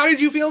 but how did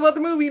you feel about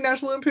the movie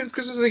National Lampoon's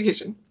Christmas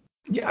Vacation?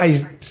 Yeah,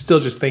 I still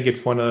just think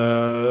it's one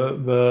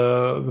of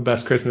the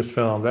best Christmas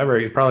films ever.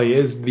 It probably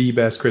is the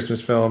best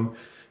Christmas film,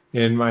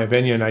 in my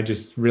opinion. I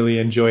just really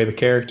enjoy the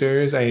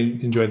characters. I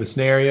enjoy the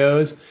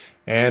scenarios,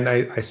 and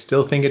I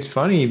still think it's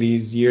funny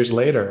these years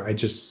later. I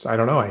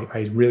don't know.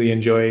 I really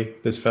enjoy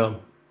this film.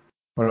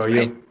 What about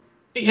I you?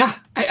 Yeah,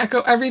 I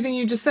echo everything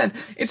you just said.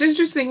 It's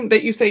interesting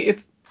that you say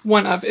it's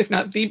one of, if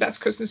not the best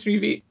Christmas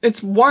movie.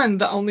 It's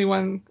the only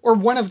one, or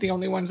one of the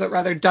only ones that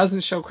rather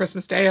doesn't show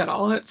Christmas Day at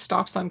all. It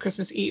stops on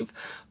Christmas Eve.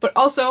 But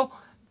also,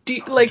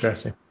 like,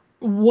 Interesting.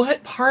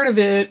 what part of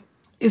it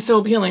is so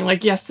appealing?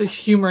 Like, yes, the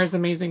humor is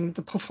amazing,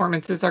 the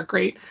performances are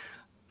great,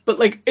 but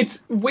like,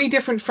 it's way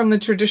different from the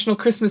traditional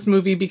Christmas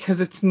movie because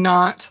it's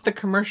not the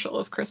commercial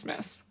of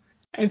Christmas.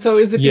 And so,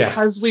 is it Yeah.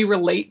 because we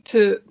relate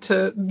to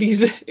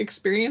these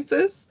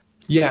experiences?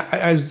 Yeah,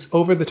 as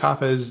over the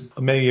top as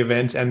many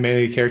events and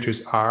many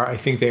characters are, I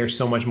think they are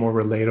so much more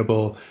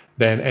relatable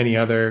than any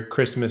other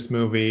Christmas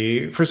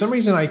movie. For some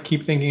reason, I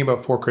keep thinking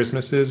about Four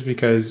Christmases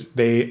because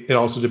it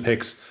also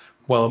depicts,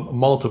 well,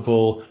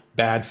 multiple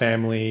bad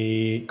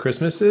family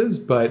Christmases,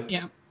 but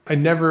Yeah. I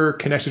never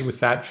connected with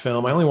that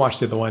film. I only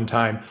watched it the one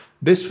time.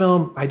 This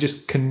film, I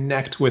just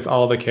connect with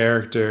all the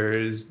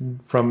characters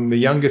from the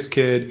youngest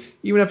kid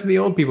even up to the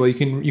old people. You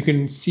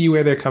can see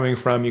where they're coming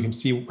from. You can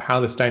see how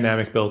this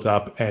dynamic built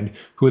up and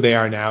who they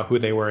are now, who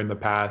they were in the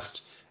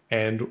past,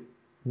 and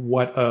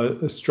what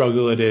a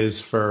struggle it is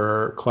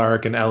for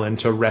Clark and Ellen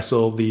to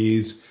wrestle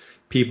these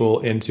people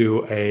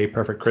into a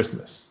perfect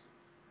Christmas.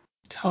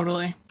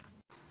 Totally.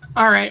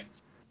 All right.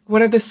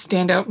 What are the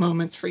standout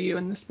moments for you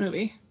in this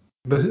movie?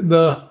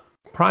 The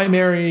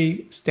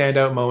primary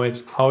standout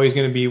moment's always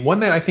going to be one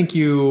that I think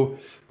you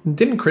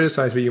didn't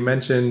criticize, but you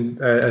mentioned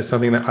as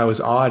something that I was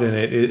odd in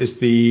it is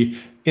the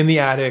in the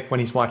attic when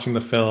he's watching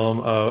the film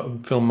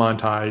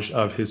montage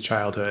of his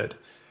childhood.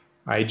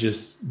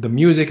 The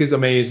music is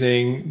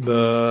amazing.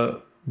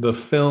 The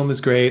film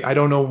is great. I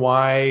don't know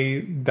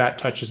why that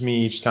touches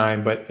me each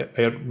time, but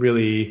it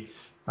really,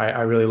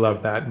 I really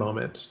love that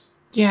moment.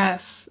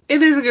 Yes,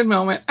 it is a good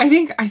moment. I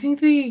think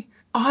the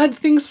odd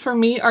things for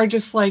me are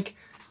just like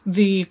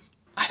the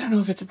I don't know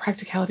if it's a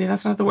practicality,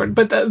 that's not the word,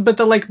 but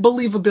the like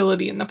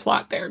believability in the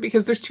plot there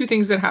because there's two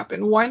things that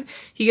happen. One,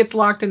 he gets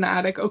locked in the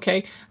attic.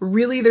 Okay,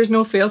 really there's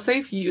no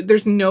failsafe.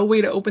 There's no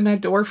way to open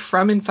that door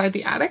from inside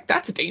the attic.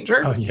 That's a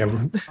danger. Oh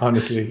yeah,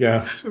 honestly,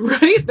 yeah.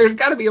 Right? There's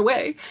got to be a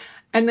way.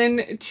 And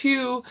then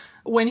two,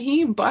 when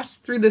he busts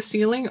through the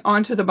ceiling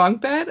onto the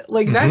bunk bed,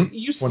 like Mm-hmm. that's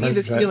you see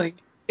the 100%. ceiling,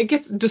 it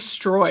gets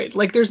destroyed.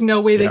 Like there's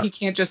no way that Yeah. he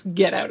can't just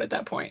get out at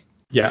that point.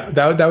 Yeah,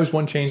 that was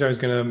one change I was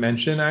going to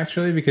mention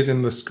actually, because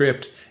in the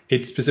script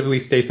it specifically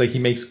states like he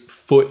makes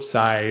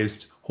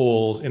foot-sized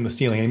holes in the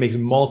ceiling, and he makes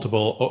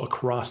multiple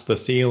across the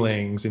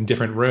ceilings in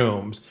different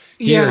rooms.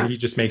 Here Yeah, he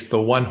just makes the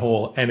one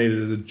hole, and it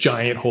is a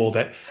giant hole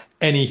that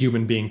any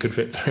human being could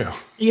fit through.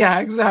 Yeah,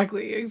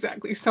 exactly,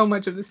 exactly. So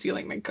much of the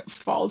ceiling that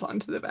falls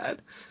onto the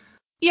bed.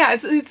 Yeah,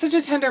 it's such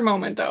a tender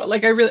moment though.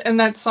 Like I really, and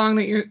that song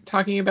that you're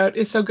talking about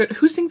is so good.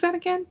 Who sings that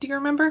again? Do you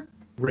remember?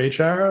 Ray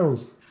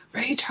Charles,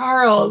 Ray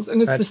Charles,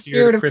 and it's that the spirit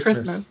spirit of of Christmas.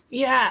 Christmas.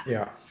 Yeah,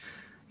 Yeah.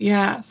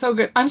 yeah, so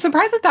good. I'm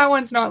surprised that that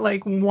one's not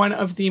like one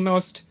of the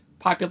most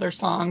popular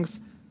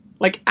songs,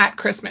 like at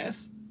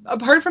Christmas.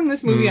 Apart from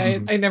this movie,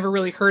 Mm. I never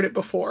really heard it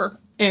before,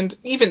 and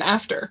even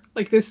after,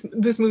 like this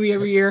movie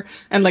every year,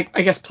 and like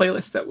I guess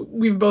playlists that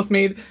we've both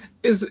made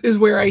is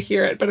where I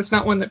hear it, but it's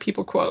not one that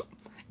people quote.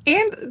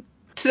 And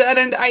to that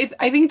end, I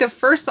think the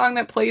first song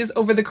that plays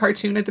over the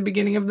cartoon at the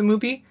beginning of the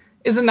movie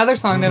is another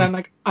song that Mm. I'm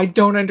like, I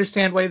don't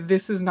understand why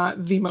this is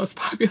not the most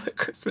popular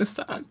Christmas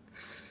song.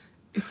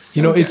 It's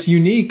You so know, good. it's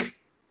unique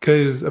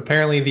because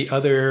apparently the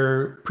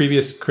other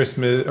previous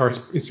Christmas, or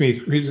excuse me,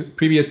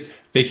 previous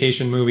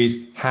vacation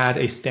movies had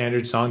a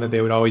standard song that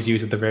they would always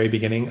use at the very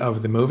beginning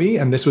of the movie,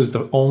 and this was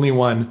the only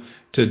one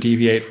to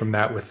deviate from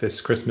that with this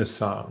Christmas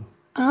song.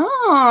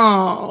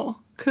 Oh,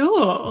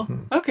 cool.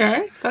 Mhm.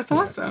 Okay, that's Yeah,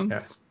 awesome.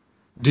 yeah.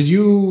 Did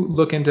you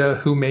look into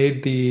who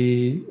made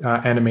the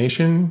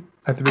animation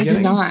at the I did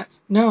beginning? not.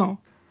 No.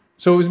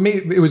 So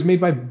it was made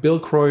by Bill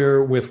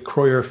Croyer with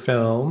Croyer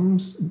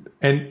Films,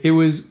 and it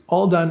was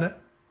all done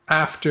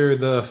after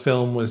the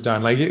film was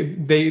done. Like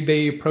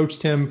they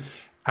approached him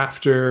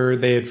after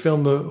they had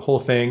filmed the whole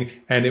thing,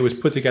 and it was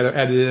put together,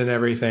 edited, and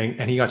everything,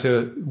 and he got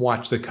to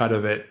watch the cut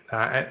of it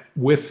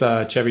with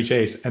Chevy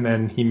Chase, and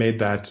then he made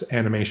that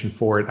animation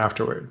for it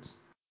afterwards.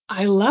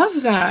 I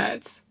love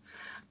that.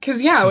 Because,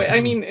 yeah, I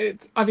Hmm. mean,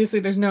 it's obviously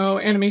there's no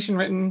animation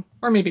written,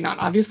 or maybe not.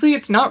 Obviously,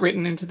 it's not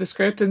written into the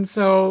script. And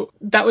so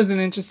that was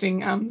an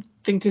interesting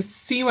thing to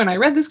see when I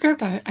read the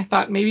script. I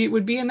thought maybe it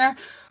would be in there.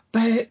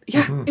 But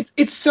yeah, Hmm.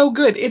 it's so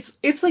good.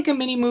 It's like a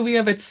mini movie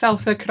of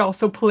itself that could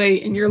also play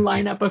in your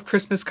lineup of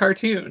Christmas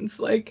cartoons.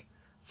 Like,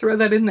 throw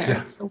that in there.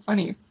 Yeah, It's so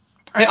funny.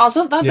 I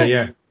also thought yeah, that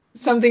yeah.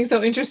 something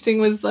so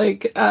interesting was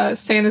like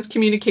Santa's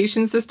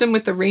communication system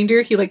with the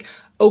reindeer. He like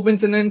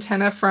opens an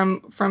antenna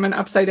from an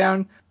upside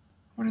down.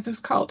 What are those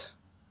called?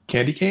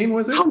 Candy cane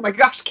was Oh it? my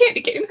gosh,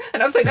 candy cane,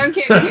 an upside down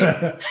candy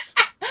cane.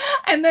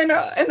 And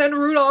then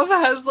Rudolph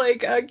has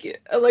like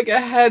a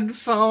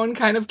headphone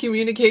kind of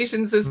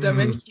communication system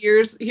and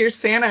Mm. hears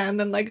Santa and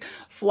then like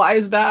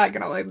flies back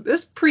and I'm like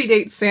this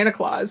predates Santa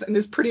Claus and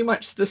is pretty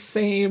much the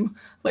same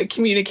like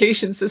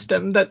communication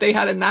system that they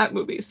had in that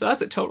movie. So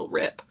that's a total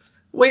rip.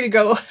 Way to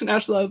go,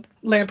 National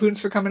Lampoons,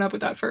 for coming up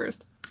with that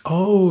first.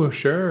 Oh,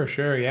 sure,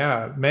 sure,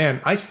 yeah. Man,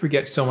 I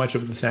forget so much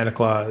of the Santa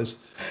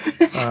Claus.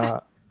 Uh,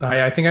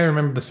 I think I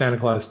remember the Santa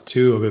Claus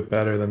 2 a bit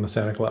better than the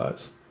Santa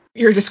Claus.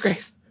 You're a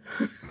disgrace.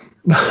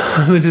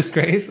 The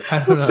Disgrace? I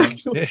The don't know.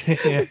 second,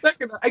 Yeah. the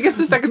second one. I guess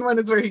the second one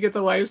is where he gets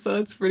a wife, so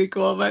that's pretty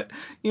cool. But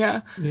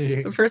yeah,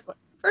 Yeah. the first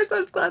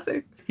one's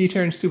classic. He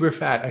turned super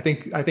fat. I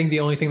think the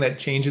only thing that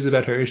changes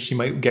about her is she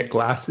might get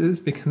glasses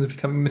because of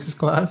becoming Mrs.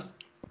 Claus.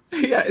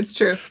 Yeah, it's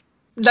true.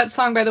 That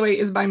song, by the way,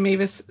 is by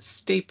Mavis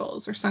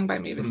Staples, or sung by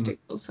Mavis Mm.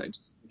 Staples. So I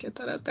just get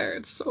that out there.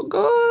 It's so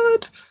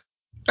good.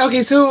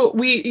 Okay, so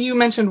we you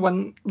mentioned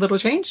one little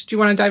change. Do you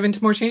want to dive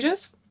into more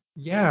changes?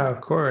 Yeah,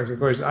 of course, of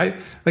course. I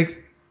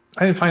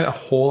didn't find a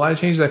whole lot of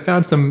changes. I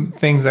found some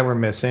things that were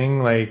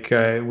missing. I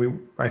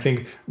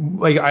think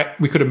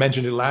we could have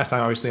mentioned it last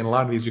time. Obviously, in a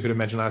lot of these we could have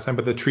mentioned last time,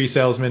 but the tree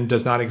salesman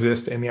does not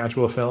exist in the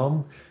actual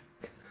film.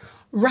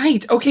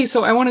 Right. Okay,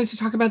 so I wanted to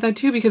talk about that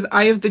too because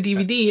I have the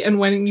DVD, and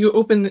when you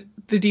open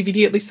the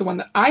DVD, at least the one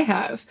that I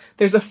have,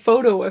 there's a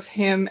photo of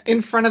him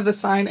in front of the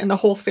sign, and the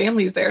whole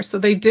family's there. So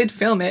they did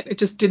film it. It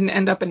just didn't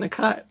end up in the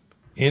cut.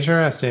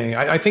 Interesting.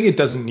 I think it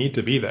doesn't need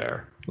to be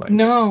there. Like,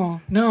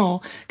 No,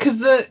 no, because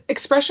the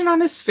expression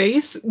on his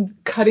face,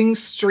 cutting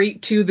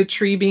straight to the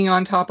tree being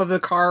on top of the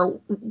car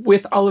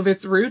with all of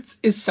its roots,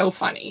 is so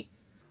funny.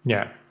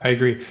 yeah, I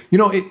agree. You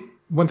know,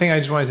 one thing I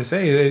just wanted to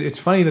say, it's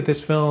funny that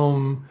this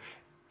film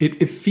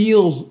it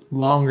feels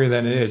longer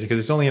than it is because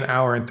it's only an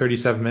hour and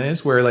 37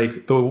 minutes, where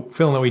like the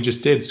film that we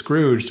just did,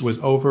 Scrooged, was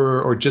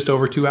over or just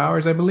over 2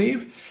 hours, I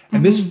believe.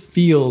 And this Hmm.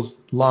 feels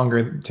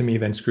longer to me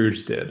than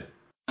Scrooge did.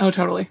 Oh,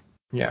 totally.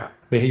 Yeah,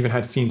 they even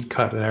had scenes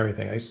cut and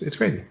everything. It's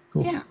crazy.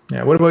 Cool. Yeah.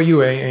 Yeah. What about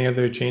you? Any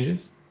other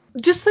changes?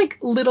 Just like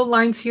little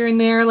lines here and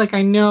there. Like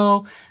I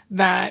know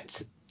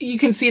that you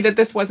can see that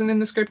this wasn't in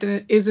the script and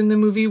it is in the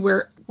movie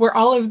where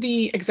all of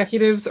the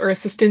executives or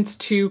assistants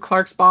to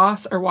Clark's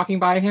boss are walking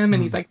by him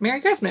and he's Mm. like,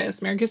 Merry Christmas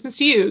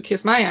to you,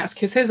 kiss my ass,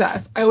 kiss his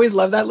ass. I always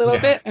love that little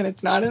Yeah. bit and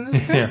it's not in the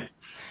script. Yeah.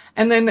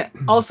 And then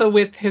also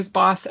with his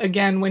boss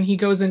again when he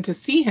goes in to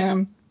see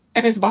him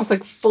and his boss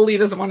like fully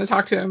doesn't want to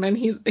talk to him and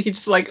he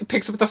just like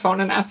picks up the phone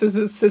and asks his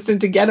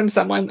assistant to get him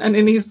someone and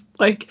then he's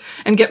like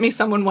and get me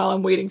someone while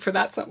I'm waiting for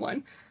that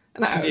someone.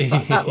 And I always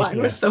thought that line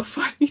was Yeah. so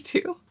funny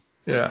too.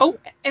 Yeah. Oh,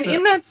 and Yeah.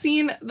 in that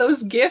scene,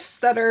 those gifts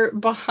that are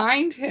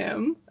behind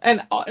him,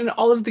 and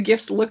all of the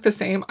gifts look the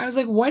same. I was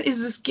like, what is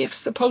this gift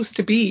supposed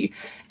to be?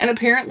 And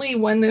apparently,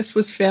 when this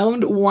was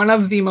filmed, one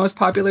of the most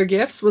popular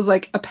gifts was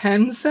like a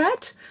pen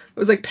set. It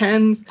was like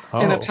pens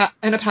and Oh.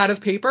 a pad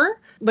of paper,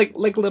 like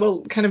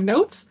little kind of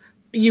notes.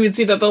 you would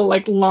see that the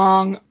like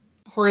long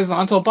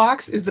horizontal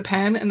box is the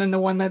pen, and then the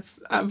one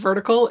that's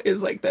vertical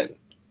is like the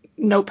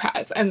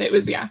notepads. And it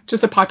was, yeah,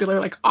 just a popular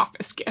like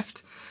office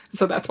gift.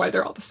 So that's why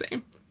they're all the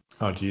same.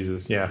 Oh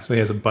Jesus, yeah. So he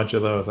has a bunch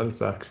of those. That would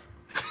suck.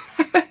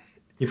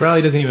 He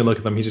probably doesn't even look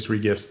at them. He just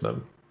regifts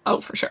them.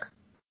 Oh, for sure.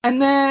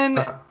 And then,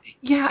 Uh,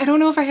 yeah, I don't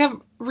know if I have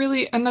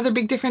really another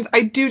big difference.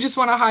 I do just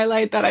want to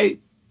highlight that I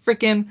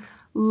freaking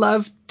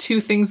love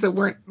two things that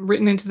weren't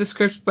written into the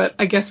script, but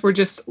I guess were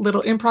just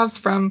little improvs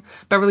from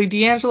Beverly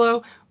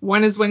D'Angelo.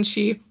 One is when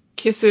she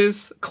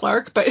kisses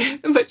Clark, but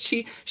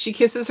she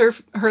kisses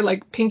her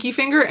like pinky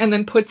finger and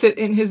then puts it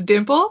in his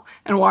dimple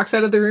and walks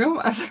out of the room.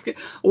 I was like,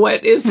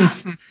 what is that?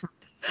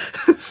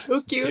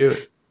 So cute.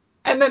 cute.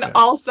 And then Yeah.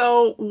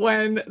 also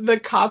when the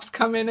cops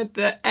come in at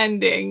the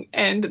ending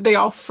and they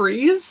all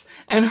freeze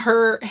and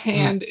her Mm,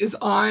 hand is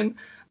on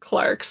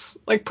Clark's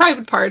like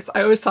private parts.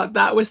 I always thought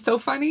that was so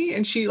funny.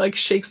 And she like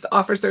shakes the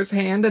officer's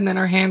hand and then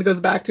her hand goes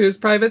back to his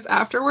privates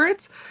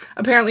afterwards.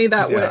 Apparently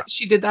yeah.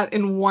 she did that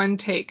in one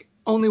take.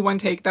 Only one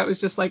take. That was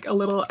just like a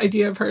little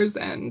idea of hers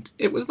and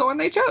it was the one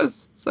they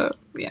chose. So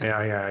yeah.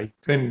 Yeah. Yeah. You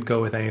couldn't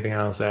go with anything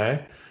else, eh?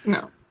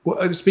 No.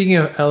 Well, speaking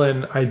of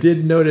Ellen, I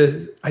did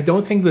notice. I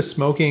don't think the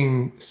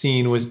smoking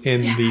scene was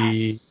in the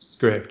Yes.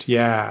 script.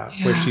 Yeah,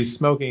 where Yeah. she's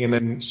smoking and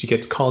then she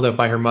gets called out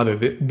by her mother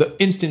the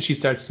instant she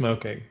starts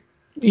smoking.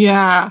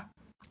 Yeah.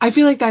 I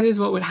feel like that is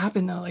what would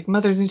happen though. Like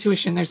mother's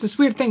intuition. There's this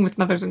weird thing with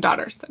mothers and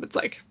daughters that it's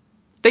like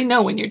they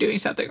know when you're doing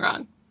something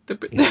wrong.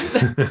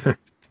 Yeah.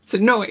 It's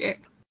annoying.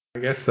 I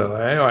guess so.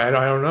 I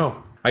don't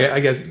know. I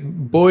guess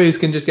boys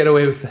can just get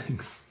away with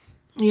things.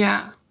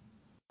 Yeah.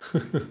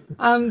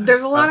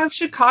 There's a lot Uh, of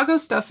Chicago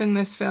stuff in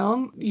this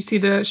film. You see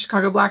the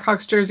Chicago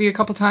Blackhawks jersey a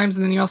couple times,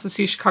 and then you also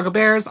see Chicago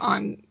Bears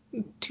on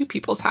two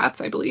people's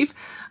hats, I believe.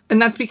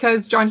 And that's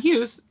because John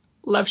Hughes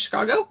loves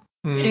Chicago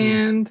mm,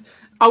 and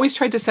always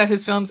tried to set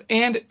his films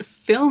and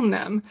film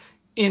them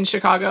in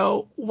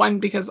Chicago. One,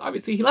 because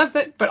obviously he loves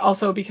it, but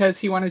also because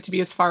he wanted to be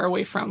as far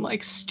away from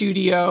like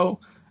studio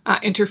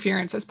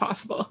interference as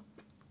possible,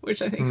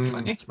 which I think is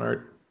funny.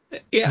 smart.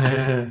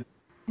 Yeah.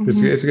 Hmm.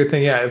 It's a good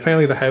thing. Yeah,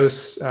 apparently the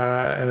house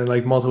and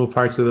like multiple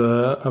parts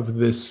of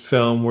this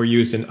film were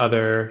used in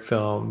other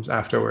films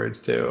afterwards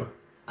too.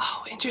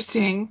 Oh,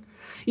 interesting.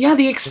 Yeah,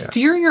 the Yeah.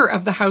 exterior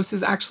of the house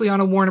is actually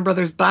on a Warner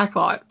Brothers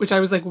backlot, which I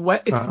was like,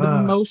 what? It's the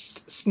Ah.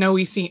 most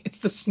snowy scene. It's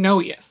the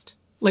snowiest.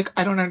 Like,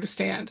 I don't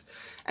understand.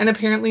 And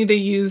apparently they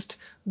used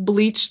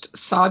bleached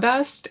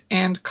sawdust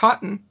and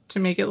cotton to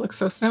make it look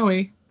so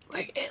snowy.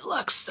 Like, it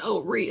looks so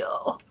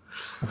real.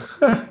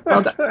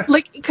 Well done.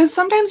 Like, because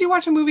sometimes you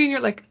watch a movie and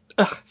you're like,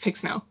 ugh, fake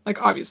snow.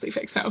 Like, obviously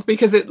fake snow,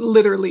 because it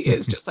literally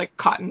is just like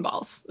cotton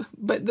balls.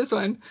 But this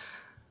one,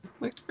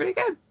 looked pretty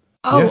good.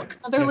 Oh, Yeah.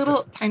 another Yeah.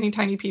 little tiny,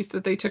 tiny piece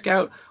that they took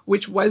out,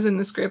 which was in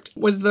the script,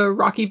 was the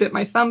Rocky bit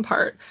my thumb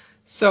part.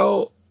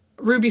 So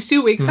Ruby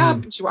Sue wakes up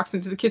Mm, and she walks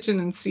into the kitchen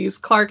and sees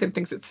Clark and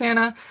thinks it's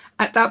Santa.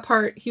 At that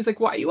part, he's like,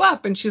 "Why are you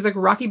up?" And she's like,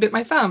 "Rocky bit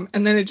my thumb."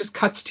 And then it just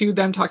cuts to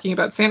them talking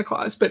about Santa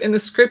Claus. But in the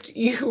script,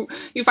 you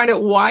find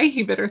out why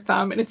he bit her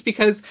thumb, and it's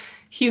because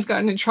he's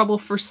gotten in trouble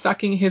for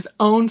sucking his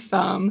own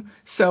thumb.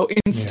 So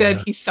instead,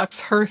 yeah. he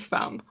sucks her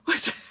thumb,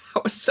 which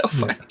was so Yeah.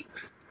 funny.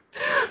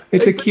 It's They a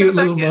took out cute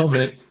that little kid.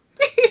 moment.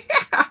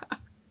 Yeah.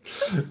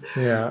 Yeah.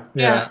 Yeah.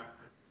 Yeah.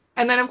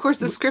 And then, of course,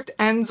 the script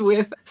ends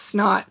with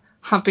Snot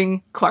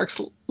humping Clark's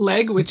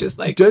leg, which is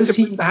like Does to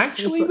he bring it full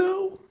actually circle.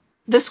 though?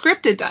 The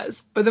script it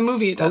does, but the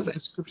movie it Oh, doesn't. the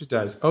script it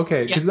does.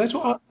 Okay, Yeah. because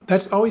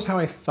that's always how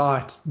I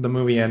thought the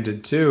movie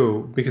ended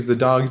too, because the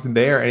dog's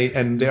there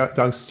and the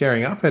dog's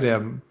staring up at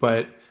him.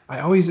 But I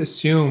always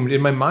assumed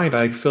in my mind, I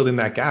like filled in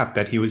that gap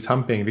that he was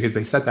humping because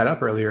they set that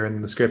up earlier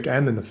in the script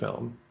and in the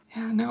film.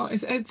 Yeah, no,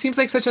 it seems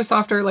like such a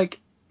softer like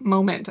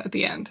moment at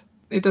the end.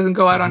 It doesn't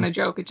go out on Mhm. a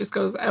joke. It just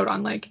goes out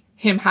on like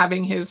him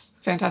having his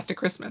fantastic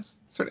Christmas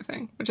sort of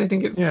thing, which I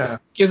think is Yeah,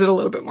 gives it a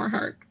little bit more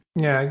heart.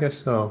 yeah, I guess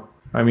so.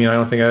 I mean, I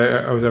don't think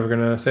I was ever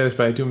gonna say this,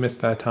 but I do miss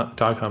that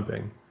dog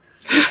humping.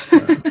 Uh,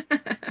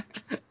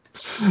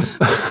 It would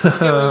have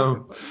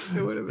been fun.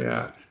 It would have been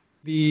yeah. fun.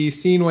 The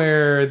scene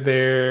where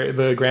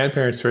the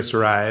grandparents first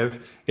arrive,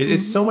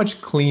 it's Hmm. so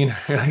much cleaner.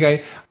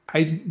 Like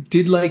I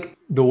did like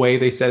the way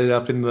they set it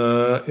up in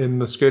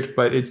the script,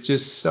 but it's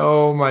just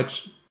so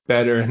much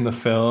better in the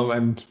film.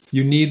 And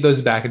you need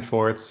those back and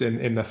forths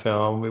in the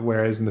film,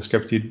 whereas in the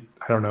script you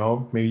I don't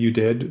know, maybe you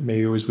did,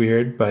 maybe it was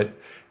weird, but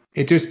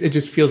it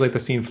just feels like the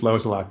scene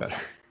flows a lot better.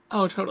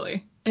 Oh,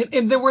 totally.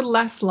 There were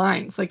less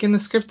lines. Like in the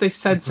script, they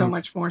said so Mhm.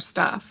 much more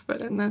stuff,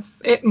 but in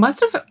this, it must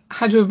have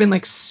had to have been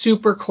like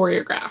super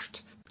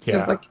choreographed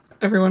because Yeah. like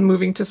everyone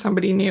moving to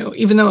somebody new,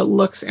 even though it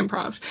looks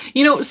improv.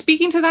 You know,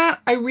 speaking to that,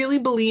 I really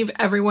believe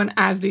everyone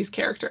as these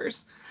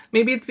characters.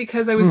 Maybe it's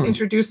because I was Hmm.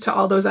 introduced to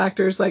all those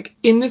actors like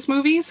in this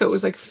movie, so it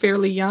was like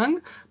fairly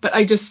young, but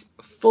I just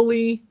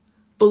fully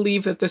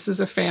believe that this is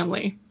a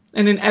family.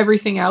 And in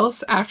everything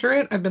else after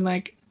it, I've been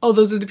like, oh,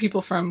 those are the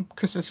people from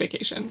Christmas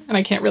Vacation. And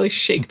I can't really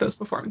shake those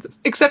performances,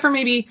 except for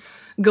maybe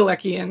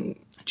Galecki and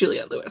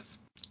Juliette Lewis.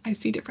 I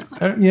see differently.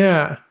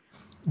 Yeah.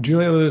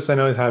 Julia Lewis, I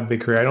know, has had a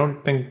big career.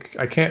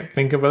 I can't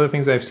think of other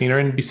things I've seen her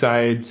in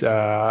besides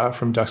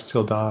From Dusk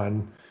Till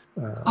Dawn.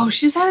 Oh, Um,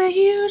 she's had a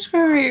huge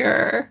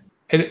career.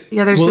 and The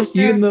other well, even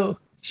sister, though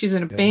she's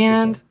in a the other sister,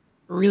 band,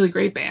 a really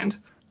great band.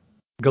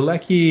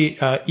 Galecki,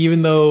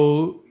 even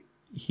though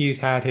he's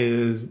had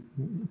his,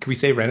 can we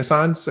say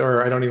Renaissance,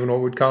 or I don't even know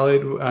what we'd call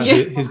it, Yeah.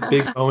 his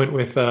big moment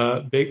with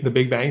the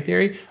Big Bang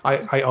Theory.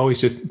 I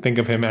always just think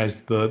of him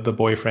as the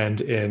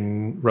boyfriend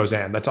in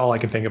Roseanne. That's all I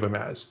can think of him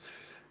as.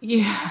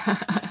 Yeah.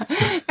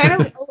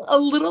 Kind of a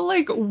little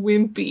like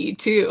wimpy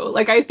too.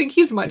 Like I think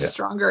he's much Yeah.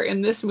 stronger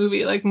in this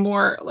movie, like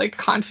more like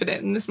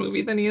confident in this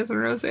movie than he is in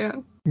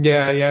Roseanne.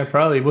 Yeah, yeah,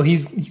 probably. Well,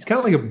 he's kind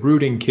of like a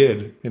brooding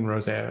kid in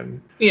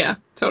Roseanne. Yeah,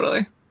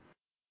 totally.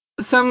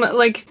 Some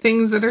like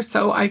things that are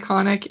so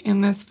iconic in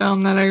this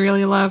film that I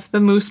really love. The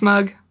moose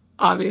mug,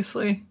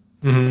 obviously.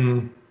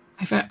 Hmm.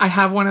 I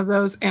have one of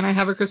those and I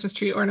have a Christmas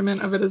tree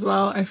ornament of it as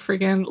well. I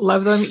friggin'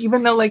 love them,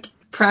 even though like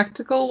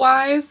practical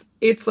wise,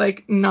 it's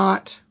like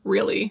not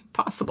really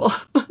possible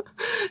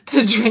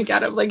to drink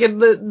out of. Like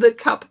the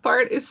cup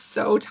part is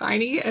so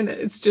tiny and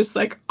it's just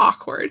like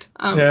awkward.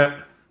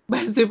 Yeah.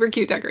 But super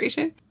cute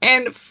decoration.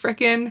 And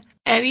frickin'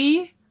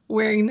 Eddie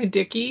wearing the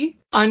dicky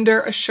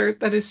under a shirt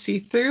that is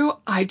see-through,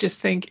 I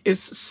just think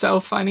is so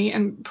funny.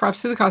 And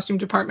props to the costume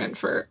department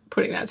for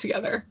putting that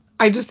together.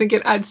 I just think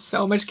it adds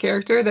so much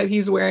character that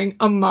he's wearing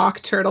a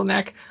mock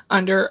turtleneck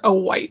under a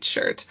white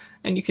shirt,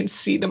 and you can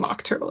see the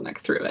mock turtleneck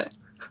through it.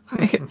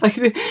 It's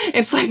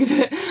like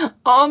the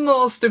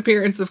almost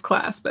appearance of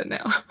class, but no.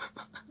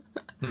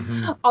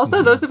 Hmm. Also,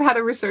 Hmm. those have had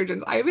a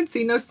resurgence. I haven't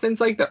seen those since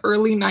like the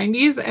early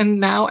 90s, and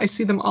now I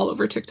see them all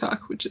over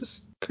TikTok, which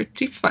is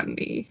pretty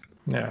funny.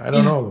 Yeah, I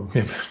don't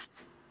Yeah.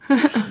 know.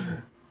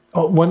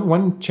 Oh,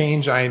 one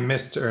change I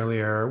missed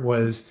earlier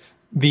was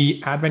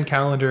the advent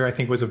calendar, I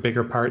think, was a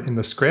bigger part in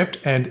the script,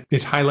 and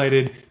it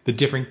highlighted the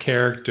different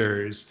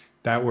characters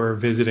that were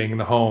visiting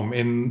the home.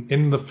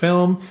 In the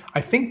film, I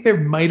think there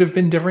might have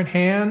been different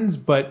hands,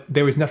 but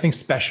there was nothing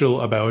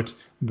special about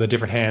the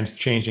different hands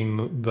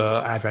changing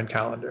the advent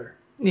calendar.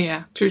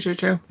 Yeah, true, true,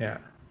 true. Yeah.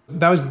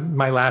 That was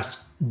my last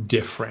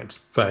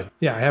difference. But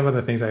yeah, I have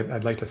other things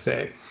I'd like to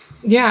say.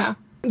 Yeah.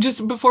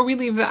 Just before we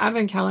leave the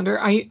advent calendar,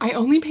 I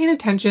only paid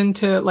attention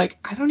to like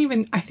I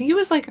think it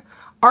was like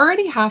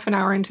already half an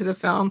hour into the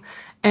film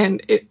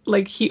and it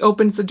like he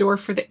opens the door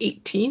for the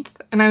 18th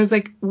and I was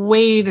like,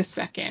 "Wait a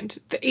second.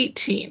 The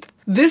 18th.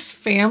 This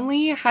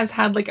family has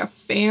had like a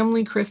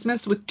family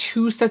Christmas with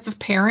two sets of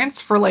parents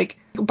for like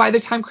by the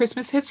time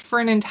Christmas hits for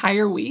an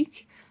entire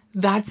week.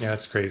 Yeah, That's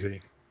that's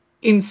crazy.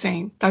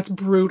 insane. That's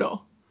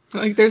brutal.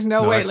 Like there's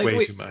no No, way. that's Like way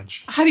wait, too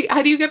much. how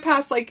do you get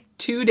past like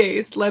 2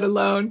 days, let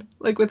alone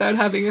like without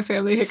having a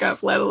family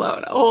hiccup, let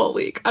alone a whole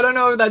week? I don't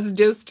know if that's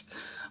just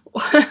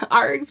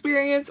our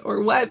experience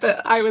or what,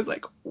 but I was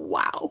like,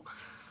 wow.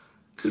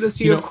 Kudos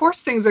to You you. Of know,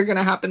 course things are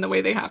gonna happen the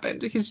way they happen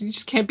because you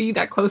just can't be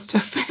that close to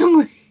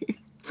family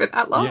for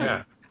that long.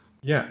 yeah.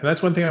 Yeah,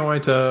 that's one thing I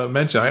wanted to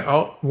mention.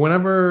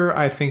 Whenever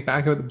I think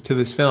back to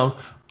this film,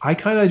 I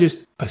kind of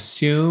just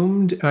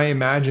assumed and I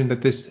imagined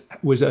that this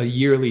was a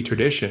yearly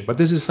tradition, but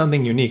this is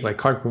something unique. Like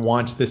Clark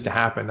wants this to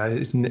happen.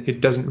 It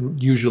doesn't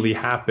usually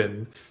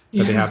happen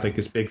that they Yeah. have like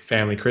this big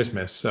family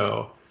Christmas.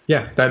 So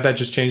yeah, that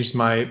just changed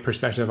my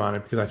perspective on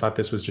it because I thought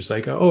this was just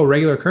like, oh, a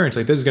regular occurrence.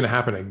 Like this is going to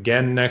happen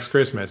again next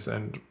Christmas,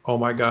 and oh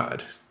my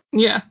God.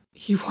 Yeah.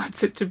 He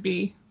wants it to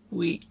be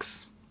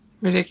weeks.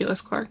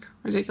 Ridiculous, Clark.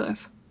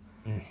 Ridiculous.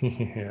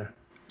 Yeah.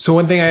 So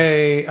one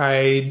thing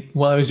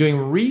while I was doing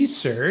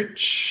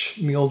research,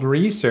 the old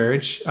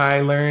research, I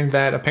learned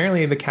that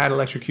apparently the cat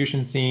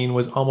electrocution scene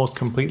was almost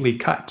completely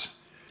cut.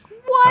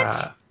 What?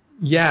 Uh,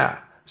 yeah.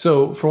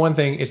 So for one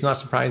thing, it's not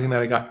surprising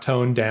that it got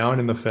toned down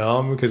in the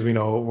film because we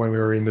know when we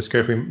were reading the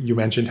script, you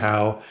mentioned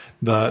how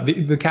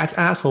the cat's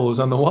asshole is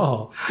on the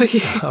wall. Gross.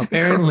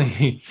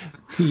 Apparently,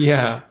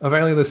 yeah.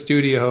 Apparently, the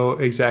studio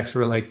execs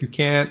were like, "You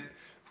can't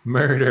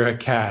murder a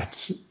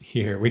cat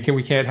here. We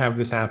can't have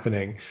this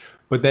happening."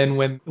 But then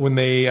when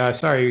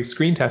they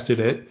screen tested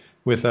it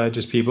with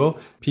just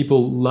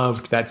people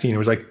loved that scene. It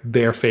was like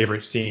their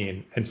favorite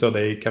scene, and so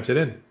they kept it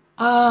in.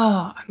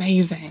 Oh,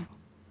 amazing.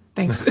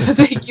 Thanks.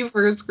 Thank you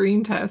for a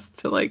screen test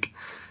to like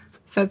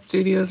set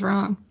studios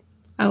wrong.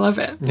 I love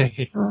it.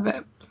 I love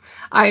it.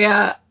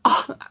 I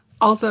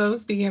also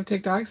speaking of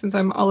TikTok, since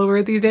I'm all over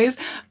it these days,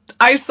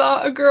 I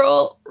saw a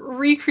girl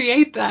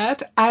recreate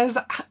that as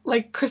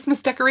like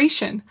Christmas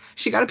decoration.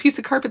 She got a piece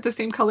of carpet the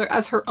same color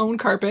as her own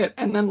carpet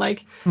and then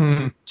like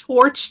Mm.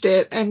 torched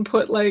it and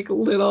put like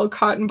little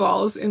cotton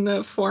balls in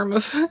the form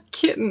of a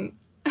kitten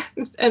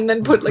and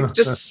then put like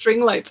just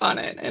string lights on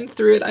it and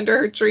threw it under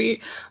her tree.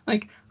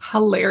 Like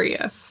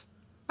hilarious.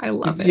 I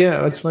love it.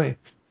 Yeah, that's funny.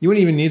 You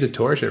wouldn't even need to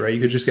torch it, right?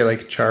 You could just get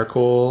like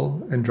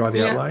charcoal and draw the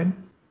Yeah. outline.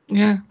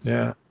 Yeah.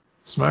 Yeah,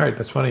 smart.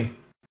 That's funny.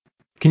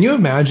 Can you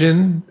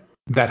imagine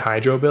that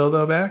hydro bill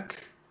though, Beck,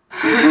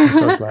 with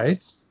those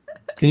lights?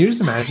 Can you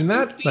just imagine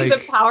that? See the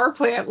Like, power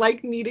plant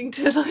like needing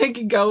to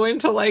like go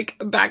into like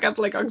backup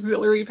like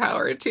auxiliary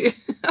power too.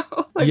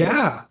 Like it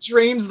Yeah. just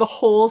drains the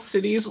whole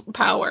city's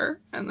power.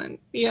 And then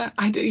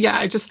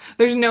I just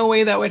there's no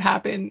way that would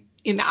happen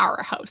in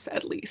our house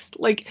at least.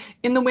 Like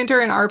in the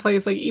winter in our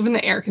place, like even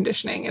the air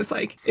conditioning is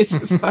like it's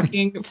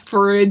fucking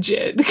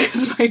frigid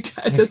because my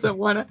dad doesn't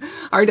want to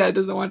our dad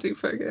doesn't want to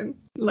fucking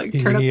like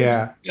turn up the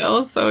Yeah.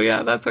 bill. So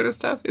yeah, that sort of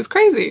stuff is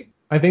crazy.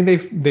 I think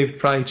they've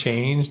probably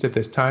changed at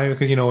this time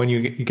because when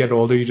you get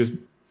older, you just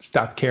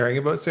stop caring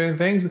about certain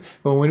things.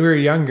 But when we were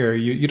younger,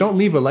 you don't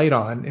leave a light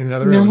on in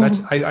another room. And that's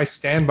No. I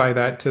stand by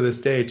that to this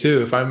day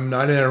too. If I'm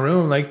not in a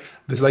room, like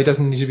this light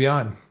doesn't need to be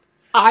on.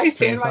 I Turn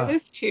stand this by off.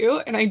 this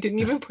too, and I didn't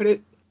even put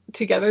it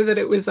together that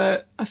it was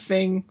a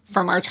thing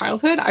from our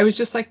childhood. I was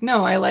just like,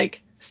 no, I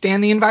like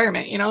stand the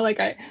environment,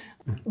 like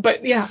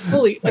but yeah,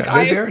 fully. Like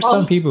Yeah, there are some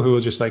follow people who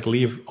will just like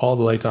leave all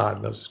the lights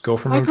on. They'll just go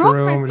from my room to room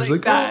girlfriend's and just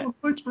like like, that. oh,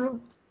 lights are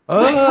on. My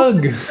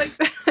Ugh. girlfriend's like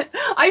that.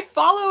 I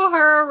follow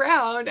her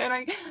around and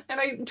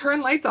I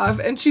turn lights off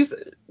and she's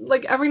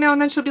like every now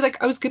and then she'll be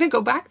like, I was gonna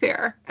go back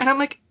there. And I'm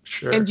like, and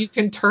Sure. you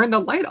can turn the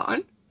light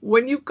on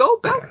when you go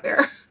back Yeah.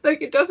 there.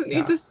 Like it doesn't need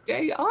Yeah. to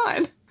stay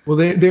on. Well,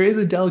 there is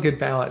a delicate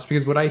balance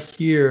because what I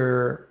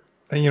hear,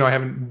 and I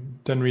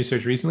haven't done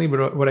research recently,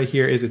 but what I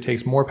hear is it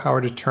takes more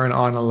power to turn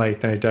on a light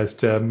than it does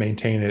to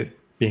maintain it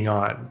being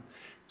on.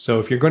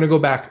 So if you're going to go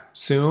back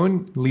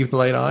soon, leave the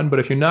light on. But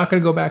if you're not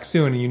going to go back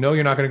soon, and you're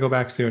not going to go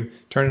back soon,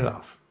 turn it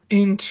off.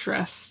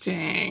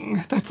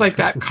 Interesting. That's like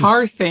that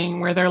car thing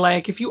where they're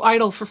like, if you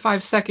idle for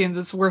 5 seconds,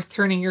 it's worth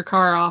turning your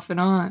car off and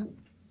on.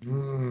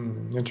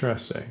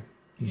 Interesting.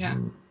 Yeah.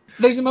 Hmm.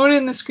 There's a mode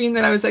in the screen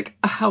that I was like,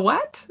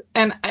 what?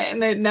 And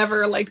it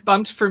never like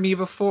bumped for me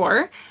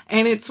before.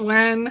 And it's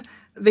when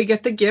they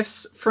get the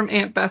gifts from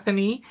Aunt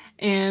Bethany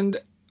and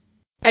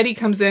Eddie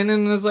comes in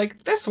and is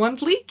like, this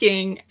one's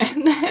leaking.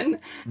 And then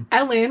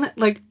Ellen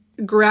like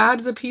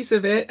grabs a piece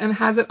of it and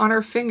has it on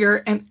her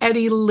finger and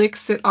Eddie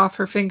licks it off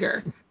her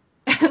finger.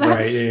 And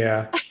Right.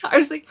 Yeah. I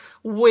was like,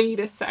 wait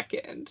a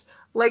second.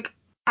 Like,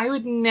 I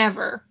would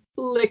never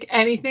lick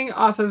anything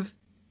off of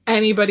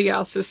anybody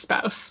else's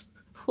spouse.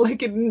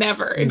 Like, it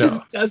never. It No.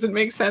 just doesn't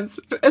make sense.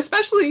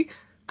 Especially,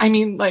 I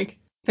mean, like,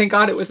 thank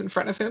God it was in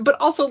front of him, but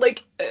also,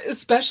 like,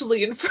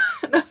 especially in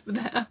front of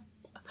them.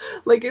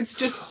 Like, it's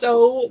just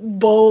so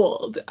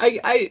bold.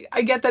 I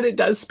get that it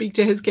does speak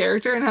to his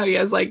character and how he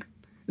has, like,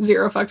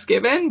 zero fucks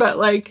given, but,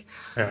 like,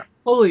 Yeah.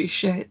 holy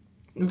shit.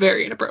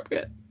 Very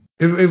inappropriate.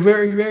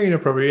 Very, very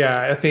inappropriate.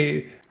 Yeah, I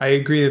think I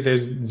agree that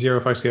there's zero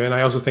fucks given.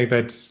 I also think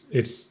that's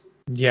it's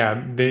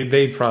yeah,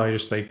 they probably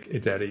just like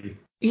it's Eddie.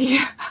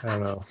 Yeah. I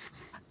don't know.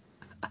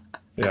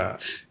 Yeah.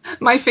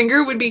 My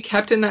finger would be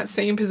kept in that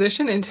same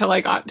position until I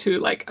got to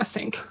like a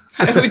sink.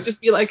 I would just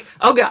be like,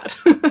 oh God,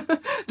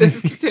 this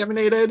is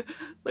contaminated.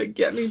 Like,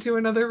 get me to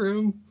another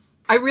room.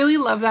 I really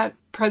love that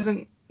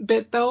present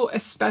bit though,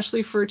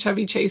 especially for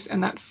Chevy Chase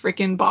and that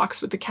freaking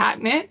box with the cat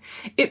in it.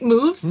 It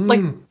moves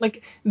Mm.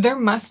 like there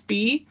must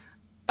be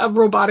a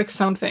robotic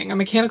something, a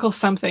mechanical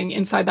something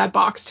inside that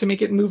box to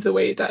make it move the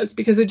way it does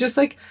because it just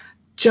like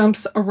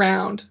jumps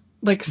around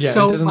like Yeah, it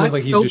so doesn't look much,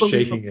 like he's so just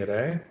believable. shaking it,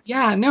 eh?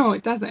 Yeah, no,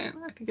 it doesn't.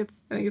 I think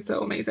it's so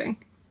amazing.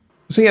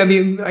 So yeah,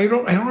 I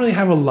don't really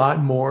have a lot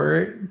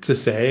more to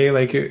say.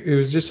 Like it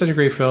was just such a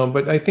great film,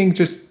 but I think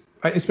it's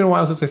been a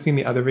while since I've seen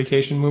the other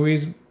vacation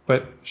movies,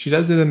 but she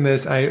does it in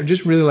this. I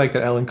just really like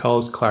that Ellen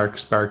calls Clark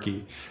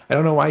Sparky. I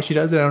don't know why she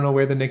does it. I don't know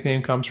where the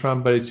nickname comes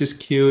from, but it's just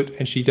cute,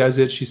 and she does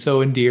it. She's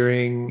so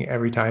endearing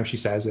every time she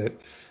says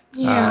it.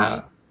 Yeah.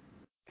 Uh,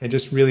 it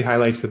just really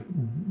highlights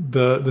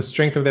the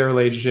strength of their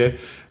relationship.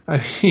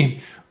 I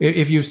mean,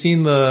 if you've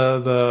seen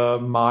the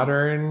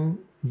modern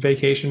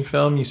vacation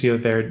film, you see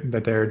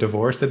that they're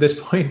divorced at this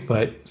point,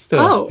 but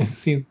still, it Oh.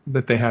 seems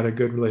that they had a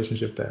good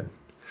relationship then.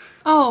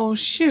 Oh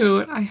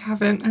shoot, I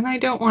haven't, and I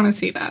don't want to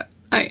see that.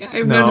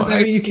 I've no No, I desire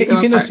mean to you see can them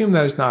you can apart. assume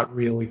that it's not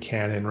really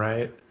canon,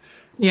 right?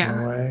 In a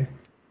Yeah. way,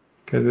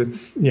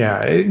 because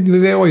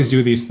they always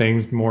do these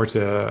things more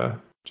to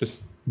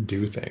just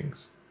do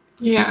things.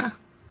 Yeah.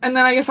 And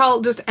then I guess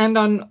I'll just end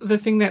on the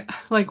thing that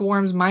like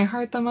warms my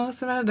heart the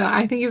most about it that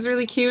I think is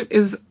really cute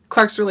is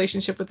Clark's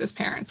relationship with his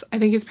parents. I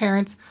think his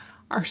parents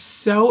are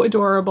so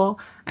adorable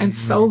and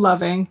so Mhm.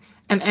 loving.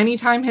 And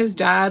anytime his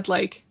dad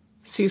like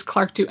sees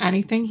Clark do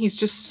anything, he's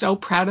just so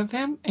proud of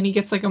him and he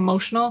gets like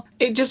emotional.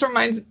 It just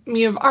reminds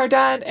me of our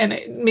dad and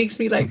it makes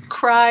me like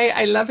cry.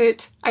 I love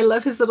it. I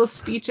love his little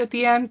speech at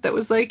the end that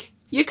was like,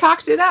 "You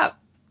cocked it up.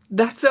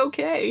 That's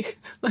okay."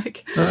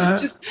 Like Uh,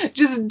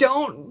 just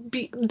don't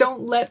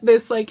let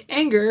this like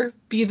anger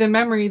be the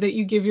memory that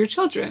you give your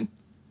children.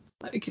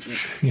 Like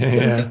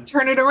yeah,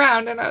 turn it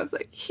around and I was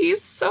like,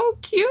 he's so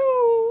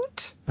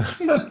cute. I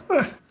just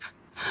yeah.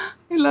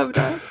 I love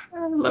that.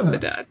 I love the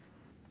dad.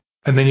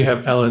 And then you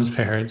have Ellen's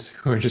parents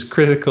who are just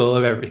critical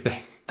of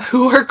everything.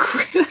 Who are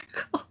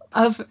critical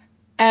of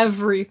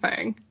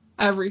everything.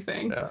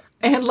 Everything. Yeah.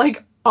 And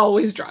like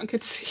always drunk,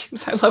 it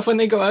seems. I love when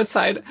they go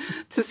outside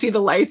to see the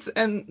lights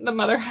and the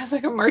mother has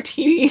like a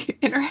martini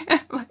in her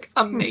hand. Like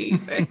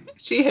amazing.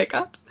 She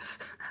hiccups.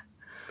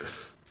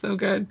 So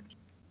good.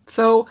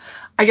 So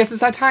I guess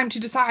it's that time to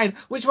decide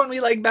which one we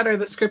like better,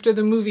 the script or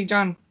the movie,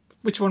 John.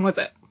 Which one was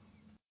it?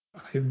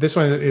 This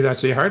one is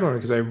actually a hard one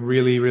because I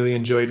really, really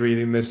enjoyed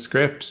reading this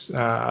script.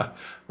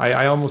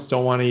 I almost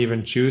don't want to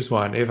even choose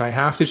one. If I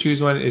have to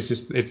choose one,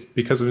 it's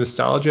because of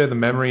nostalgia, the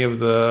memory of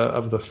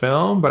the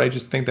film. But I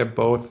just think they're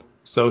both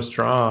so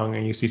strong,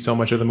 and you see so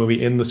much of the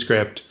movie in the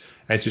script,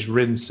 and it's just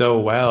written so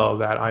well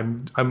that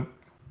I'm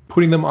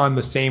putting them on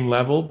the same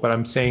level, but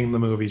I'm saying the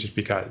movie just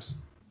because.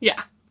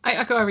 Yeah, I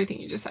echo everything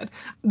you just said.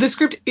 The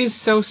script is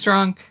so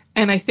strong,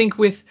 and I think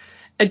with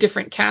a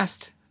different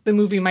cast, the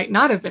movie might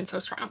not have been so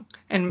strong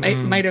and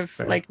might have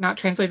Fair. like not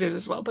translated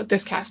as well. But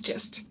this cast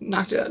just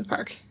knocked it out of the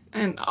park.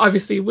 And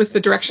obviously, with the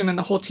direction and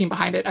the whole team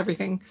behind it,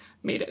 everything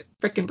made it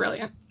freaking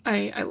brilliant.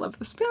 I love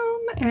this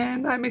film,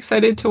 and I'm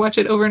excited to watch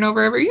it over and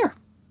over every year.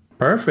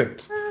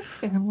 Perfect.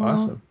 Well,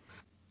 Awesome.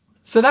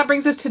 so that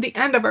brings us to the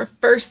end of our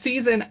first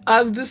season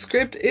of The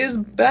Script is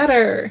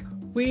Better.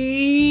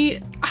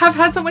 We have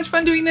had so much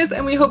fun doing this,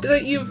 and we hope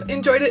that you've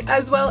enjoyed it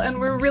as well. And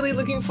we're really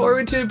looking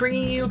forward to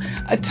bringing you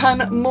a ton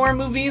more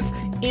movies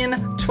in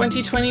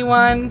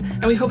 2021.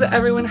 And we hope that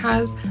everyone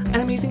has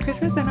an amazing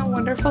Christmas and a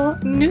wonderful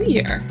New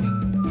Year.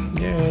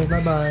 Yay.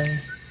 Bye bye.